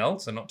UCL,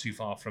 so not too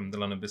far from the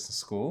London Business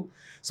School.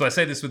 So I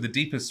say this with the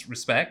deepest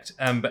respect,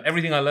 but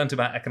everything I learned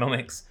about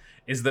economics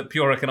is that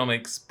pure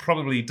economics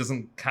probably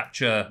doesn't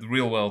capture the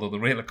real world or the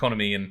real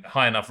economy in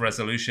high enough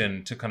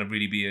resolution to kind of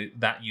really be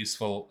that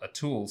useful a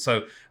tool.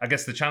 So I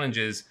guess the challenge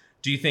is,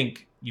 do you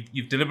think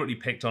you've deliberately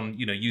picked on,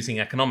 using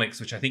economics,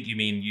 which I think you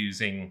mean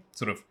using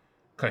sort of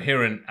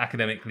coherent,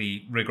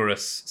 academically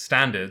rigorous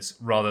standards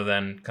rather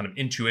than kind of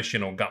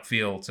intuition or gut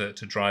feel to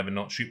drive and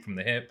not shoot from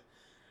the hip?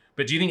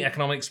 But do you think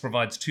economics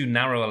provides too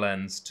narrow a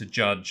lens to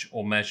judge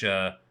or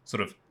measure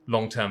sort of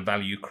long-term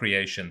value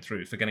creation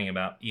through, forgetting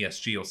about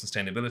ESG or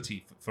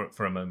sustainability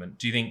for a moment?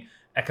 Do you think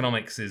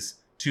economics is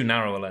too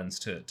narrow a lens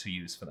to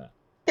use for that?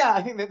 Yeah,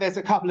 I think that there's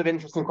a couple of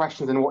interesting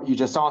questions in what you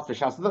just asked,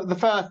 Vishal. So the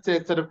first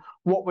is sort of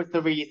what was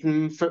the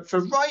reason for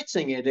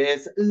writing it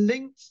is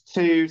linked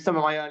to some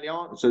of my early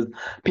answers.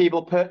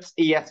 People put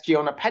ESG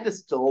on a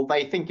pedestal.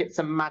 They think it's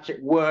some magic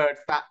words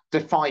that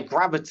defy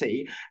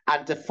gravity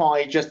and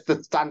defy just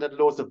the standard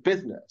laws of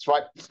business,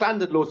 right?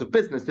 Standard laws of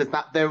business is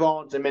that there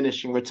are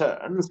diminishing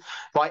returns,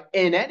 right?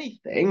 In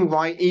anything,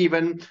 right?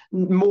 Even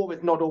more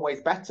is not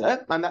always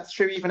better. And that's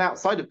true even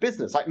outside of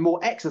business. Like more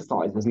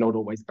exercise is not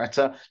always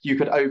better. You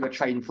could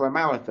overtrain for a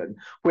marathon.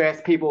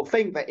 Whereas people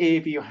think that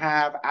if you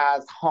have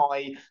as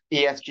high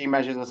ESG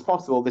measures as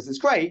possible, this is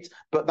great,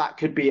 but that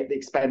could be at the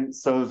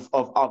expense of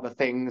other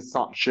things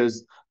such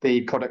as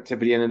the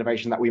productivity and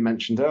innovation that we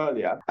mentioned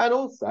earlier. And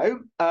also,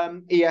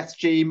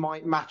 ESG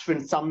might matter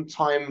in some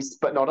times,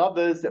 but not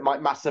others. It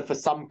might matter for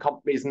some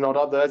companies, not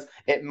others.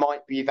 It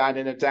might be that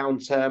in a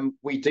downturn,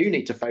 we do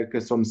need to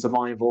focus on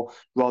survival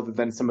rather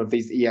than some of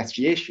these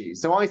ESG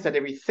issues. So I said,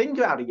 if we think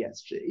about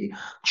ESG,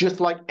 just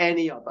like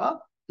any other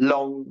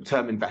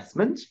long-term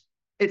investment,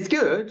 it's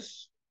good,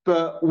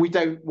 but we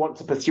don't want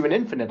to pursue an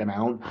infinite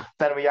amount,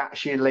 then we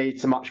actually lead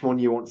to much more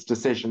nuanced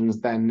decisions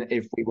than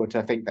if we were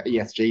to think that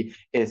ESG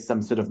is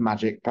some sort of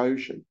magic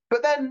potion.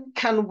 But then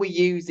can we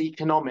use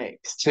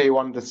economics to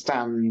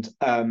understand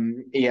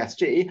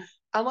ESG?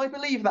 And I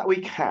believe that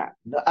we can.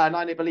 And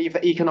I believe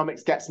that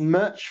economics gets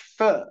much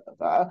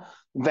further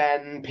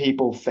than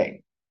people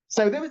think.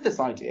 So there was this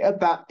idea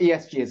that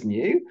ESG is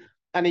new,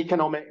 and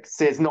economics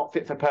is not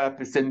fit for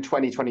purpose in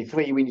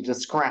 2023. We need to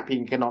scrap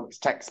economics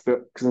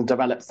textbooks and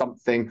develop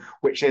something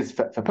which is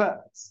fit for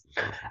purpose.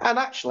 And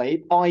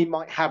actually, I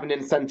might have an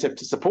incentive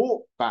to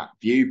support that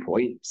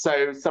viewpoint.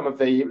 So some of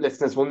the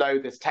listeners will know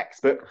this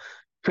textbook,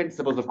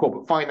 Principles of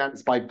Corporate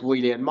Finance by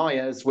Brealey and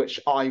Myers, which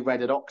I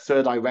read at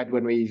Oxford. I read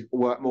when we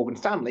were at Morgan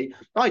Stanley.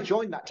 I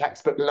joined that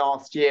textbook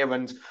last year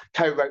and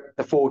co-wrote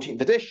the 14th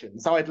edition.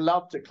 So I'd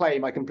love to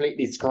claim I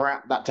completely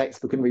scrapped that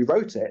textbook and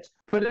rewrote it.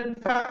 But in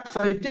fact,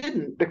 I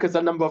didn't, because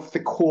a number of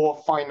the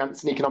core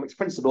finance and economics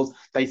principles,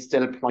 they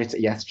still apply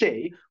to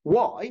ESG.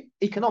 Why?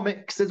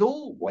 Economics is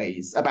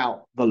always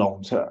about the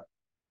long term.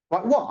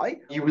 Like why?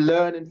 You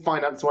learn in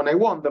Finance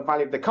 101 the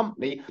value of the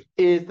company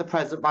is the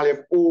present value of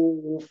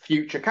all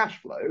future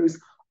cash flows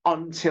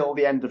until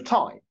the end of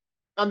time.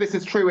 And this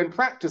is true in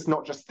practice,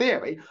 not just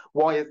theory.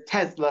 Why is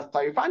Tesla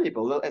so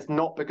valuable? It's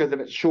not because of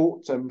its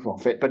short-term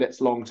profit, but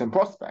its long-term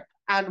prospect.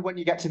 And when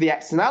you get to the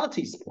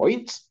externalities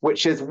point,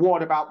 which is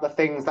what about the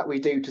things that we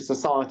do to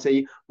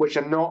society which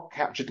are not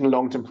captured in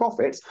long-term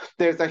profits,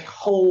 there's a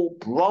whole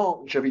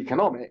branch of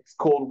economics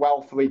called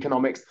welfare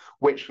economics,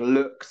 which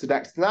looks at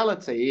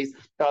externalities.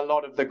 A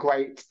lot of the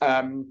great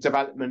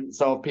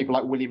developments of people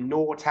like William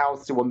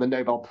Nordhaus, who won the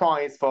Nobel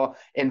Prize for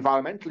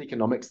environmental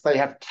economics, they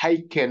have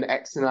taken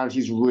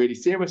externalities really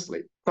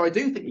seriously. So I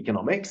do think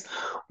economics,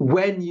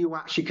 when you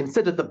actually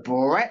consider the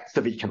breadth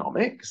of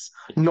economics,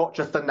 not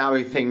just the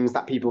narrow things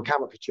that people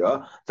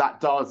caricature, that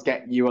does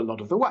get you a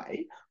lot of the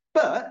way.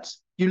 But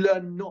you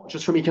learn not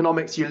just from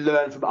economics, you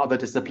learn from other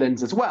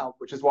disciplines as well,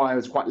 which is why I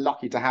was quite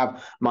lucky to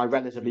have my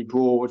relatively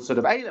broad sort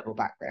of A-level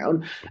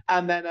background.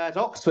 And then at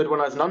Oxford, when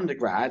I was an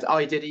undergrad,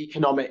 I did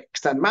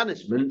economics and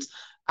management.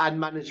 And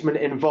management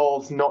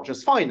involves not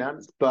just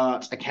finance,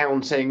 but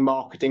accounting,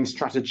 marketing,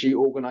 strategy,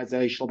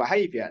 organizational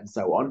behavior, and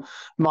so on.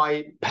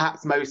 My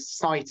perhaps most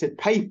cited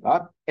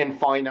paper in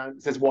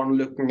finance is one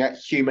looking at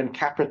human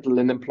capital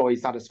and employee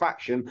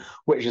satisfaction,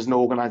 which is an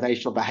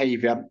organizational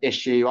behavior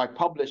issue. I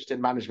published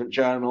in management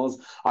journals.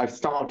 I've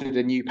started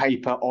a new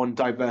paper on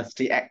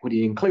diversity,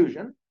 equity,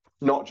 inclusion.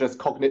 Not just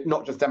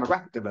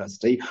demographic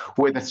diversity,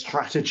 with a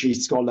strategy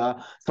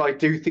scholar. So I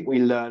do think we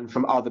learn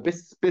from other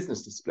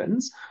business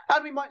disciplines,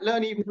 and we might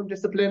learn even from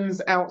disciplines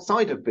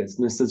outside of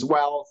business as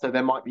well. So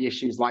there might be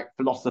issues like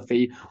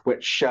philosophy,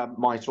 which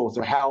might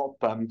also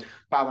help.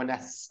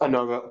 Baroness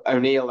Honora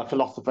O'Neill, a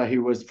philosopher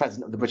who was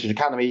president of the British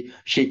Academy,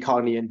 she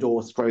kindly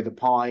endorsed Grow the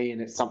Pie, and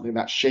it's something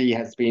that she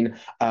has been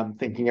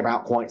thinking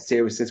about quite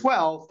seriously as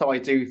well. So I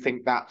do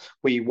think that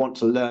we want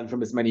to learn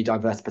from as many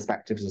diverse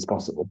perspectives as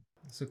possible.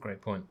 That's a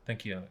great point.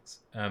 Thank you,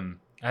 Alex. I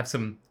have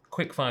some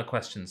quick fire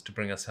questions to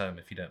bring us home,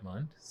 if you don't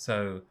mind.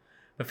 So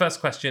the first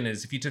question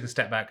is, if you took a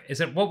step back,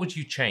 what would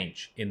you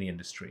change in the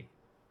industry?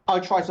 I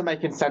try to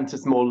make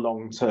incentives more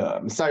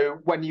long-term. So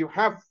when you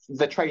have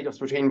the trade-offs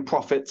between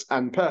profit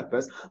and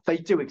purpose, they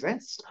do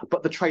exist,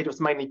 but the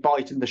trade-offs mainly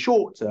bite in the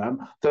short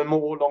term. The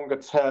more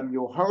longer-term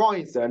your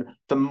horizon,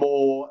 the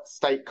more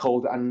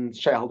stakeholder and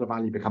shareholder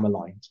value become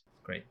aligned.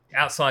 Great.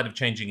 Outside of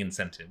changing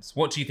incentives,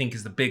 what do you think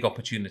is the big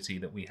opportunity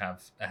that we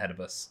have ahead of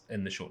us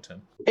in the short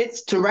term?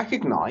 It's to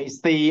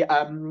recognize the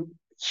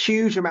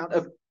huge amount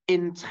of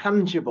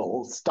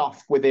intangible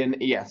stuff within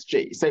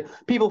ESG. So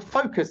people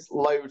focus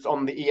loads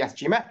on the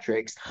ESG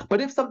metrics, but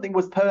if something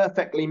was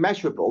perfectly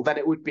measurable, then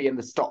it would be in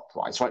the stock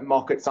price, right?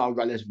 Markets are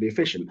relatively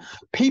efficient.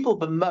 People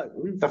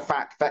bemoan the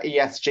fact that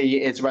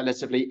ESG is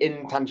relatively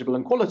intangible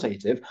and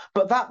qualitative,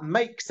 but that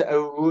makes it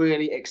a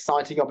really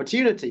exciting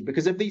opportunity,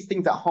 because if these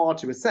things are hard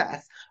to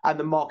assess and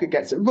the market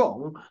gets it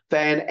wrong,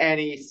 then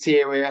any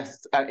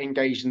serious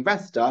engaged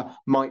investor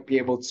might be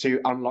able to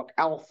unlock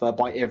alpha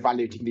by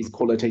evaluating these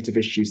qualitative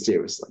issues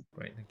seriously.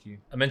 Great, thank you.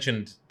 I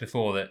mentioned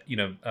before that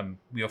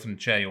we often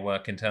share your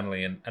work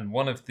internally, and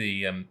one of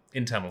the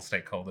internal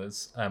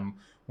stakeholders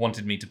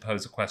wanted me to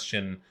pose a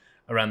question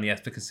around the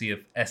efficacy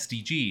of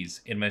SDGs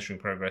in measuring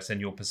progress and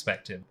your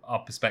perspective. Our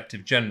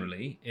perspective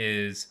generally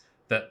is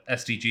that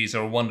SDGs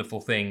are a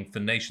wonderful thing for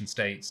nation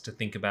states to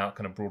think about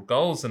kind of broad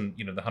goals and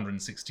the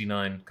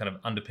 169 kind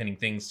of underpinning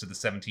things to the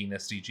 17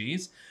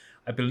 SDGs.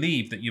 I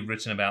believe that you've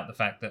written about the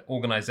fact that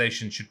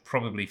organizations should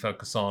probably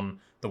focus on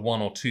the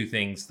one or two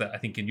things that I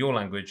think in your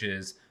language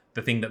is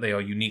the thing that they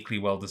are uniquely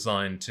well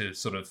designed to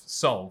sort of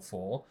solve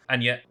for.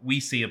 And yet we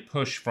see a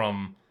push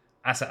from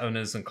asset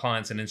owners and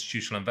clients and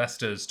institutional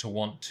investors to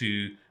want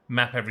to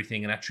map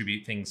everything and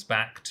attribute things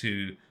back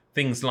to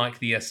things like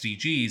the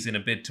SDGs in a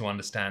bid to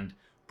understand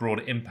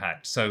broader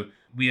impact. So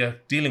we are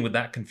dealing with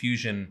that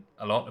confusion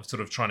a lot of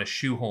sort of trying to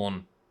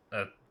shoehorn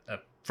a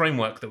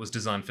framework that was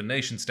designed for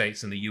nation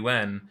states and the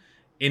UN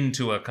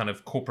into a kind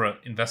of corporate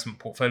investment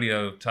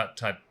portfolio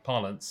type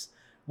parlance.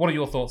 What are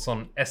your thoughts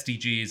on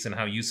SDGs and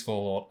how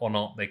useful or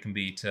not they can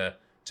be to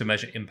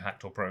measure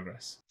impact or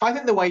progress? I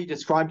think the way you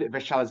described it,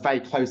 Vishal, is very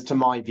close to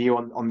my view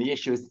on the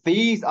issue. Is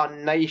these are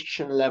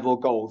nation-level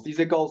goals. These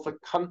are goals for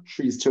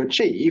countries to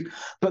achieve,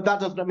 but that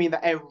doesn't mean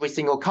that every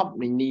single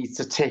company needs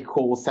to tick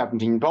all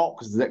 17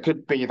 boxes. It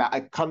could be that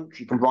a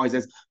country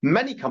comprises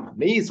many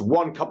companies.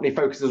 One company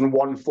focuses on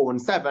 1, 4, and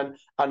 7,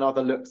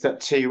 another looks at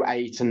 2,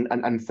 8,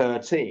 and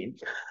 13.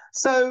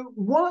 So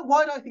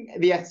why do I think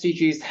the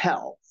SDGs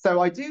help?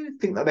 So I do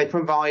think that they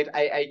provide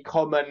a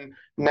common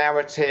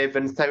narrative.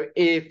 And so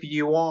if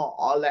you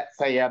are, let's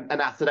say, an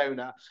asset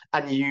owner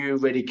and you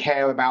really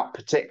care about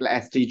particular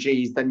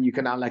SDGs, then you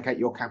can allocate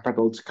your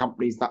capital to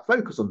companies that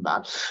focus on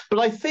that. But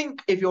I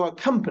think if you're a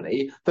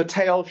company, the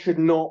tail should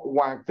not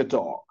wag the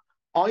dog.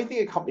 I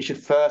think a company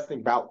should first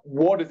think about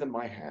what is in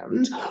my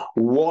hand,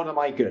 what am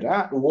I good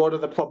at, what are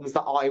the problems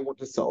that I want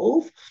to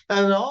solve,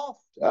 and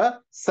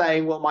after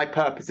saying, well, my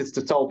purpose is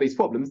to solve these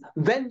problems,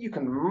 then you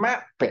can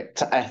map it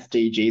to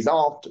SDGs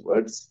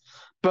afterwards.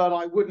 but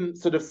I wouldn't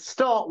sort of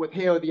start with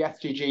here are the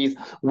SDGs,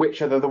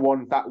 which are the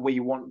ones that we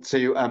want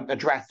to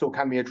address, or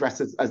can we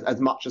address as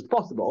much as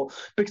possible,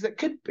 because it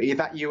could be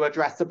that you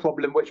address a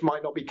problem which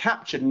might not be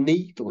captured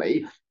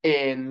neatly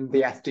in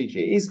the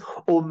SDGs,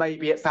 or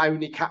maybe it's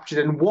only captured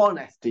in one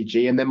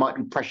SDG and there might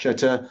be pressure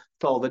to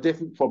solve a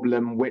different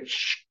problem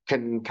which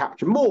can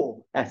capture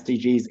more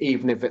SDGs,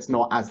 even if it's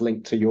not as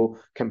linked to your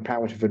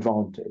comparative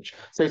advantage.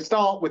 So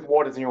start with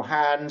what is in your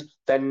hand,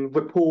 then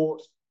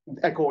report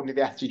according to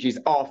the SDGs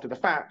after the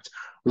fact,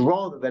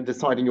 rather than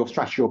deciding your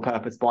strategy or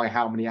purpose by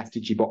how many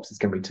SDG boxes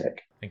can we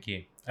tick. Thank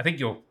you. I think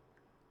your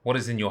what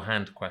is in your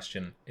hand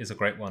question is a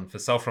great one for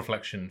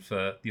self-reflection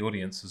for the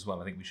audience as well.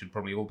 I think we should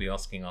probably all be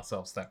asking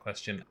ourselves that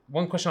question.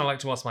 One question I like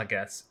to ask my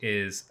guests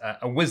is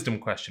a wisdom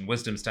question,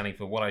 wisdom standing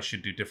for what I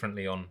should do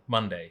differently on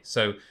Monday.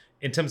 So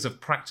in terms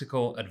of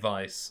practical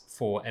advice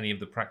for any of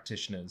the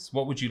practitioners,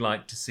 what would you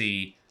like to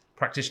see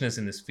practitioners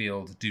in this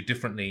field do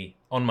differently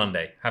on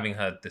Monday, having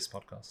heard this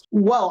podcast?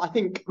 Well, I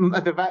think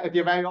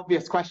the very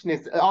obvious question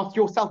is ask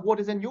yourself what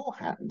is in your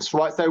hands,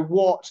 right? So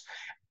what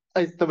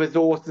is the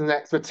resources and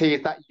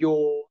expertise that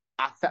your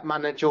asset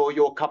manager or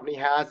your company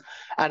has,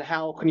 and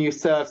how can you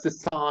serve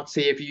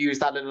society if you use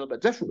that a little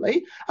bit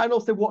differently? And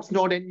also what's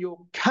not in your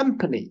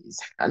company's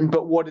hand,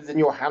 but what is in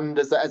your hand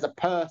as a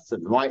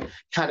person, right?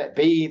 Can it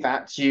be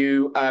that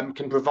you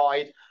can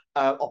provide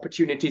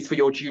opportunities for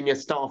your junior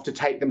staff to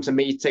take them to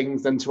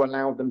meetings and to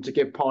allow them to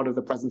give part of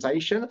the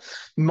presentation?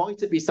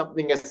 Might it be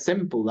something as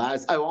simple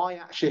as, oh, I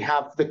actually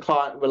have the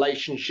client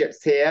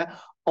relationships here.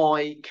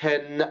 I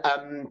can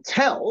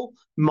tell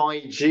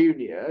my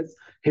juniors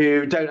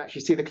who don't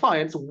actually see the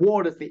clients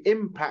what is the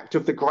impact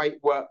of the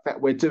great work that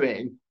we're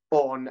doing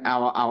on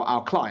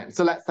our clients.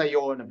 So let's say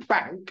you're in a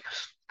bank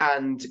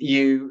and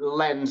you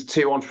lend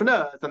to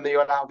entrepreneurs and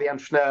you allow the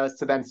entrepreneurs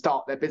to then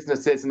start their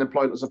businesses and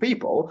employ lots of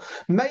people.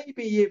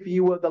 Maybe if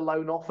you were the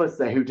loan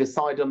officer who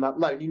decided on that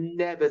loan, you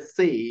never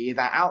see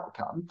that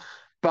outcome.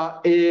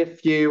 But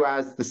if you,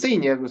 as the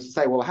senior, was to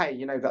say, well, hey,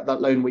 you know, that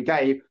loan we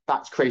gave,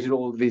 that's created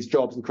all of these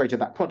jobs and created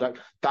that product,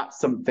 that's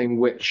something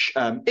which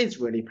is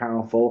really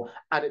powerful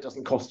and it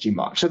doesn't cost you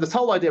much. So this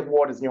whole idea of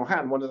what is in your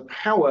hand, one of the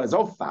powers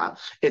of that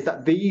is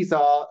that these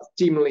are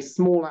seemingly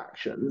small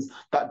actions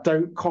that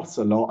don't cost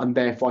a lot, and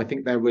therefore I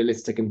think they're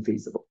realistic and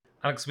feasible.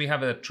 Alex, we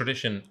have a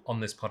tradition on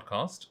this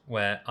podcast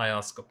where I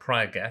ask a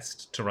prior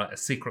guest to write a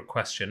secret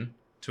question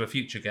to a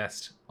future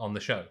guest on the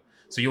show.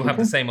 So you'll have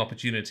the same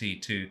opportunity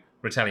to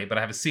retaliate, but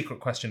I have a secret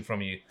question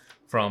from you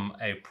from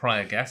a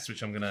prior guest,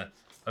 which I'm going to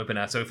open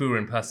out. So if we were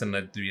in person,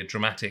 there'd be a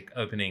dramatic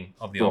opening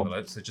of the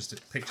envelope. So just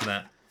to picture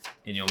that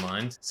in your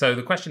mind. So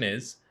the question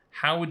is,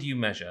 how would you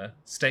measure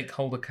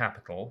stakeholder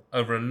capital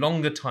over a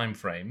longer time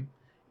frame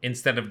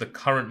instead of the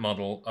current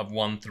model of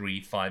 1,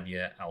 3, 5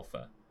 year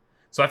alpha?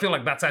 So I feel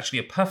like that's actually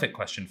a perfect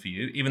question for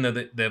you, even though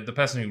the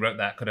person who wrote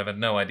that could have had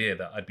no idea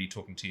that I'd be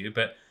talking to you.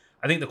 But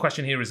I think the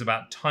question here is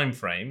about time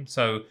frame.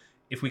 So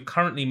if we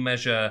currently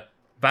measure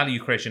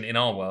value creation in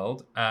our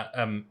world,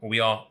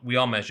 we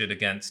are measured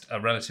against a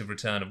relative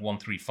return of 1,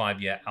 3,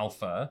 5 year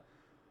alpha,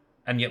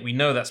 and yet we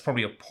know that's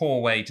probably a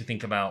poor way to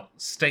think about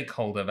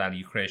stakeholder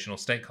value creation or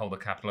stakeholder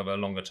capital over a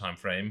longer time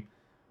frame.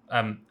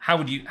 How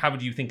would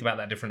you think about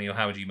that differently, or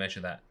how would you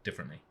measure that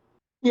differently?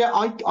 Yeah,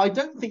 I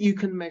don't think you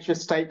can measure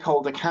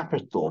stakeholder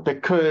capital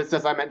because,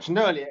 as I mentioned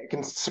earlier, it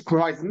can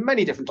comprise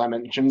many different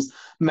dimensions,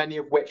 many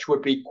of which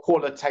would be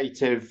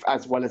qualitative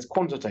as well as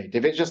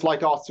quantitative. It's just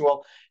like asking,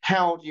 well,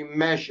 how do you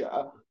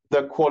measure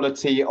the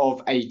quality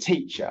of a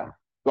teacher?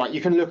 Right,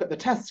 you can look at the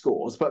test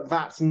scores, but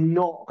that's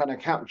not going to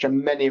capture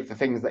many of the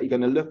things that you're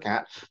going to look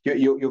at.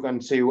 You're going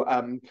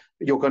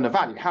to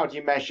value. How do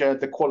you measure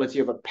the quality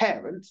of a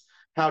parent?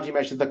 How do you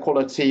measure the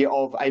quality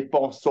of a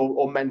boss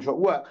or mentor at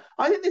work?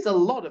 I think there's a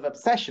lot of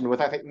obsession with,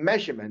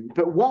 measurement.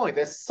 But why?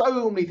 There's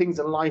so many things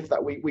in life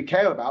that we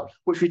care about,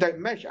 which we don't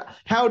measure.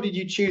 How did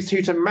you choose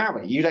who to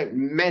marry? You don't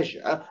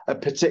measure a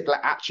particular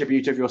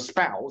attribute of your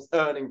spouse,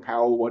 earning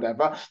power or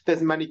whatever.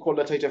 There's many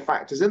qualitative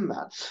factors in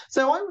that.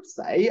 So I would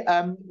say,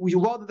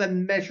 rather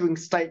than measuring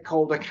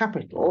stakeholder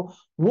capital,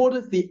 what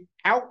is the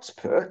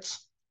output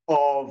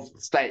of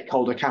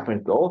stakeholder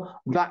capital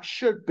that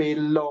should be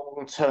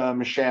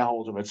long-term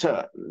shareholder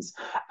returns?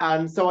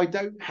 And so I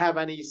don't have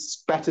any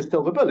better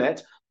silver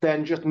bullet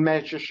than just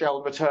measure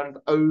shareholder returns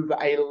over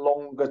a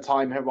longer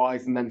time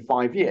horizon than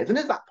 5 years. And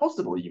is that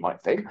possible, you might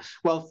think?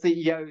 Well,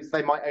 CEOs,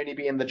 they might only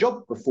be in the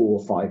job for 4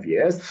 or 5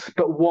 years,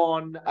 but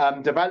one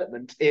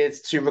development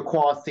is to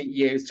require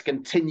CEOs to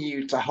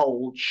continue to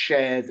hold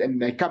shares in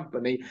their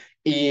company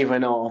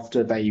even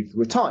after they've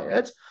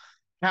retired.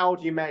 How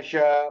do you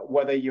measure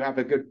whether you have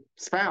a good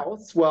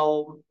spouse?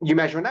 Well, you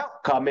measure an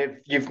outcome. If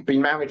you've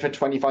been married for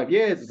 25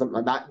 years or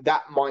something like that,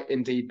 that might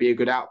indeed be a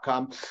good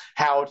outcome.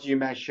 How do you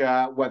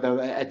measure whether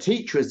a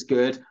teacher is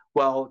good?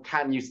 Well,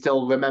 can you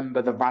still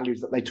remember the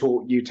values that they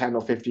taught you 10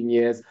 or 15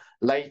 years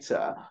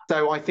later?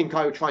 So I think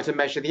I would try to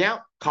measure the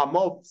outcome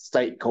of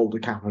stakeholder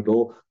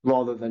capital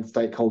rather than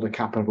stakeholder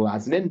capital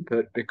as an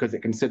input, because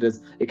it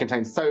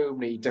contains so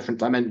many different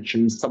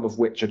dimensions, some of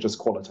which are just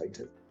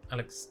qualitative.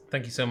 Alex,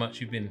 thank you so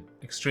much. You've been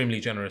extremely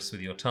generous with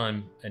your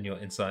time and your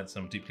insights.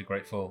 I'm deeply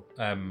grateful.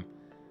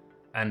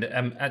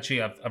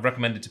 Actually, I've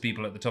recommended to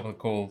people at the top of the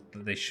call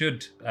that they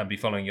should be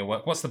following your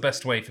work. What's the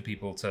best way for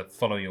people to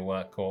follow your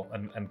work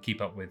and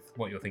keep up with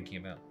what you're thinking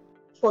about?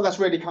 Well, that's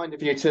really kind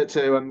of you to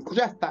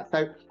suggest that.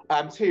 So,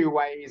 two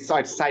ways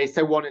I'd say.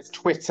 So, one is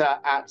Twitter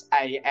at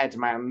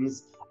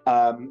 @Edmans,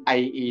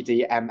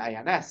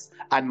 AEDMANS,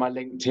 and my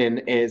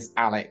LinkedIn is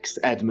Alex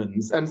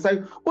Edmans. And so,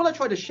 what I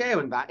try to share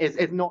in that is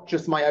not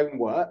just my own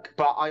work,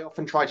 but I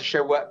often try to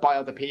share work by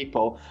other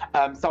people.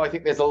 So, I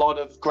think there's a lot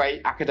of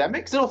great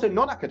academics and also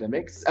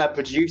non-academics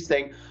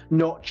producing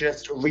not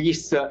just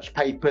research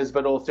papers,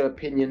 but also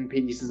opinion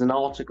pieces and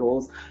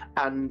articles.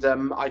 And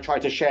I try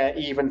to share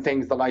even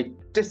things that I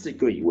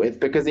disagree with,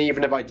 because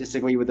even if I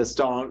disagree with a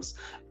stance,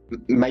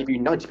 maybe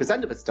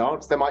 90% of a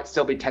stance, there might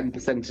still be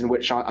 10% in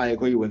which I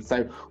agree with.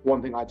 So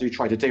one thing I do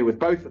try to do with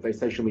both of those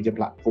social media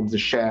platforms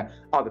is share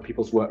other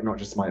people's work, not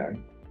just my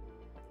own.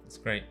 That's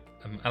great.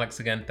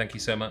 Alex, again, thank you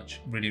so much.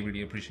 Really,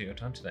 really appreciate your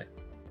time today.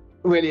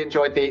 Really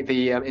enjoyed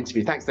the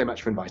interview. Thanks so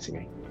much for inviting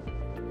me.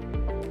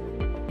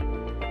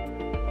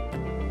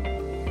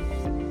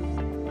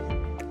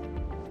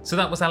 So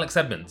that was Alex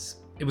Edmans.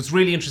 It was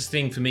really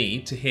interesting for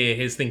me to hear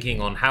his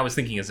thinking on how his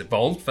thinking has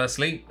evolved,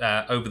 firstly,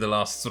 over the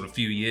last sort of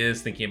few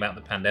years, thinking about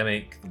the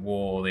pandemic, the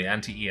war, the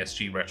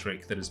anti-ESG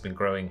rhetoric that has been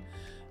growing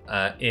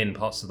in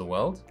parts of the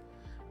world.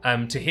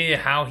 To hear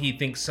how he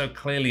thinks so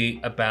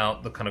clearly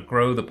about the kind of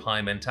grow the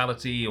pie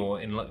mentality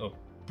or in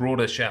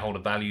broader shareholder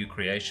value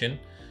creation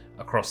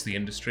across the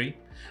industry.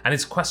 And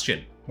his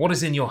question, what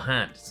is in your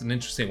hand? It's an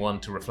interesting one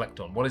to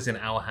reflect on. What is in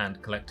our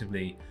hand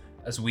collectively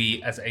as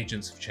we, as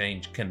agents of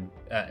change, can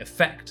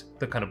affect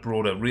the kind of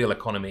broader real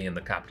economy and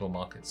the capital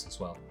markets as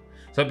well.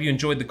 So I hope you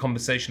enjoyed the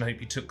conversation. I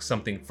hope you took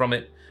something from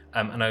it.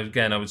 And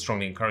again, I would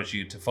strongly encourage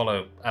you to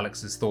follow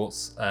Alex's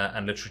thoughts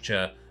and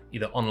literature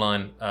either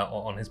online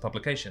or on his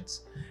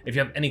publications. If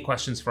you have any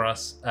questions for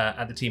us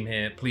at the team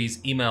here, please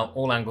email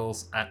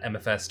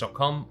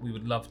allangles@mfs.com. We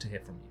would love to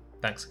hear from you.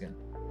 Thanks again.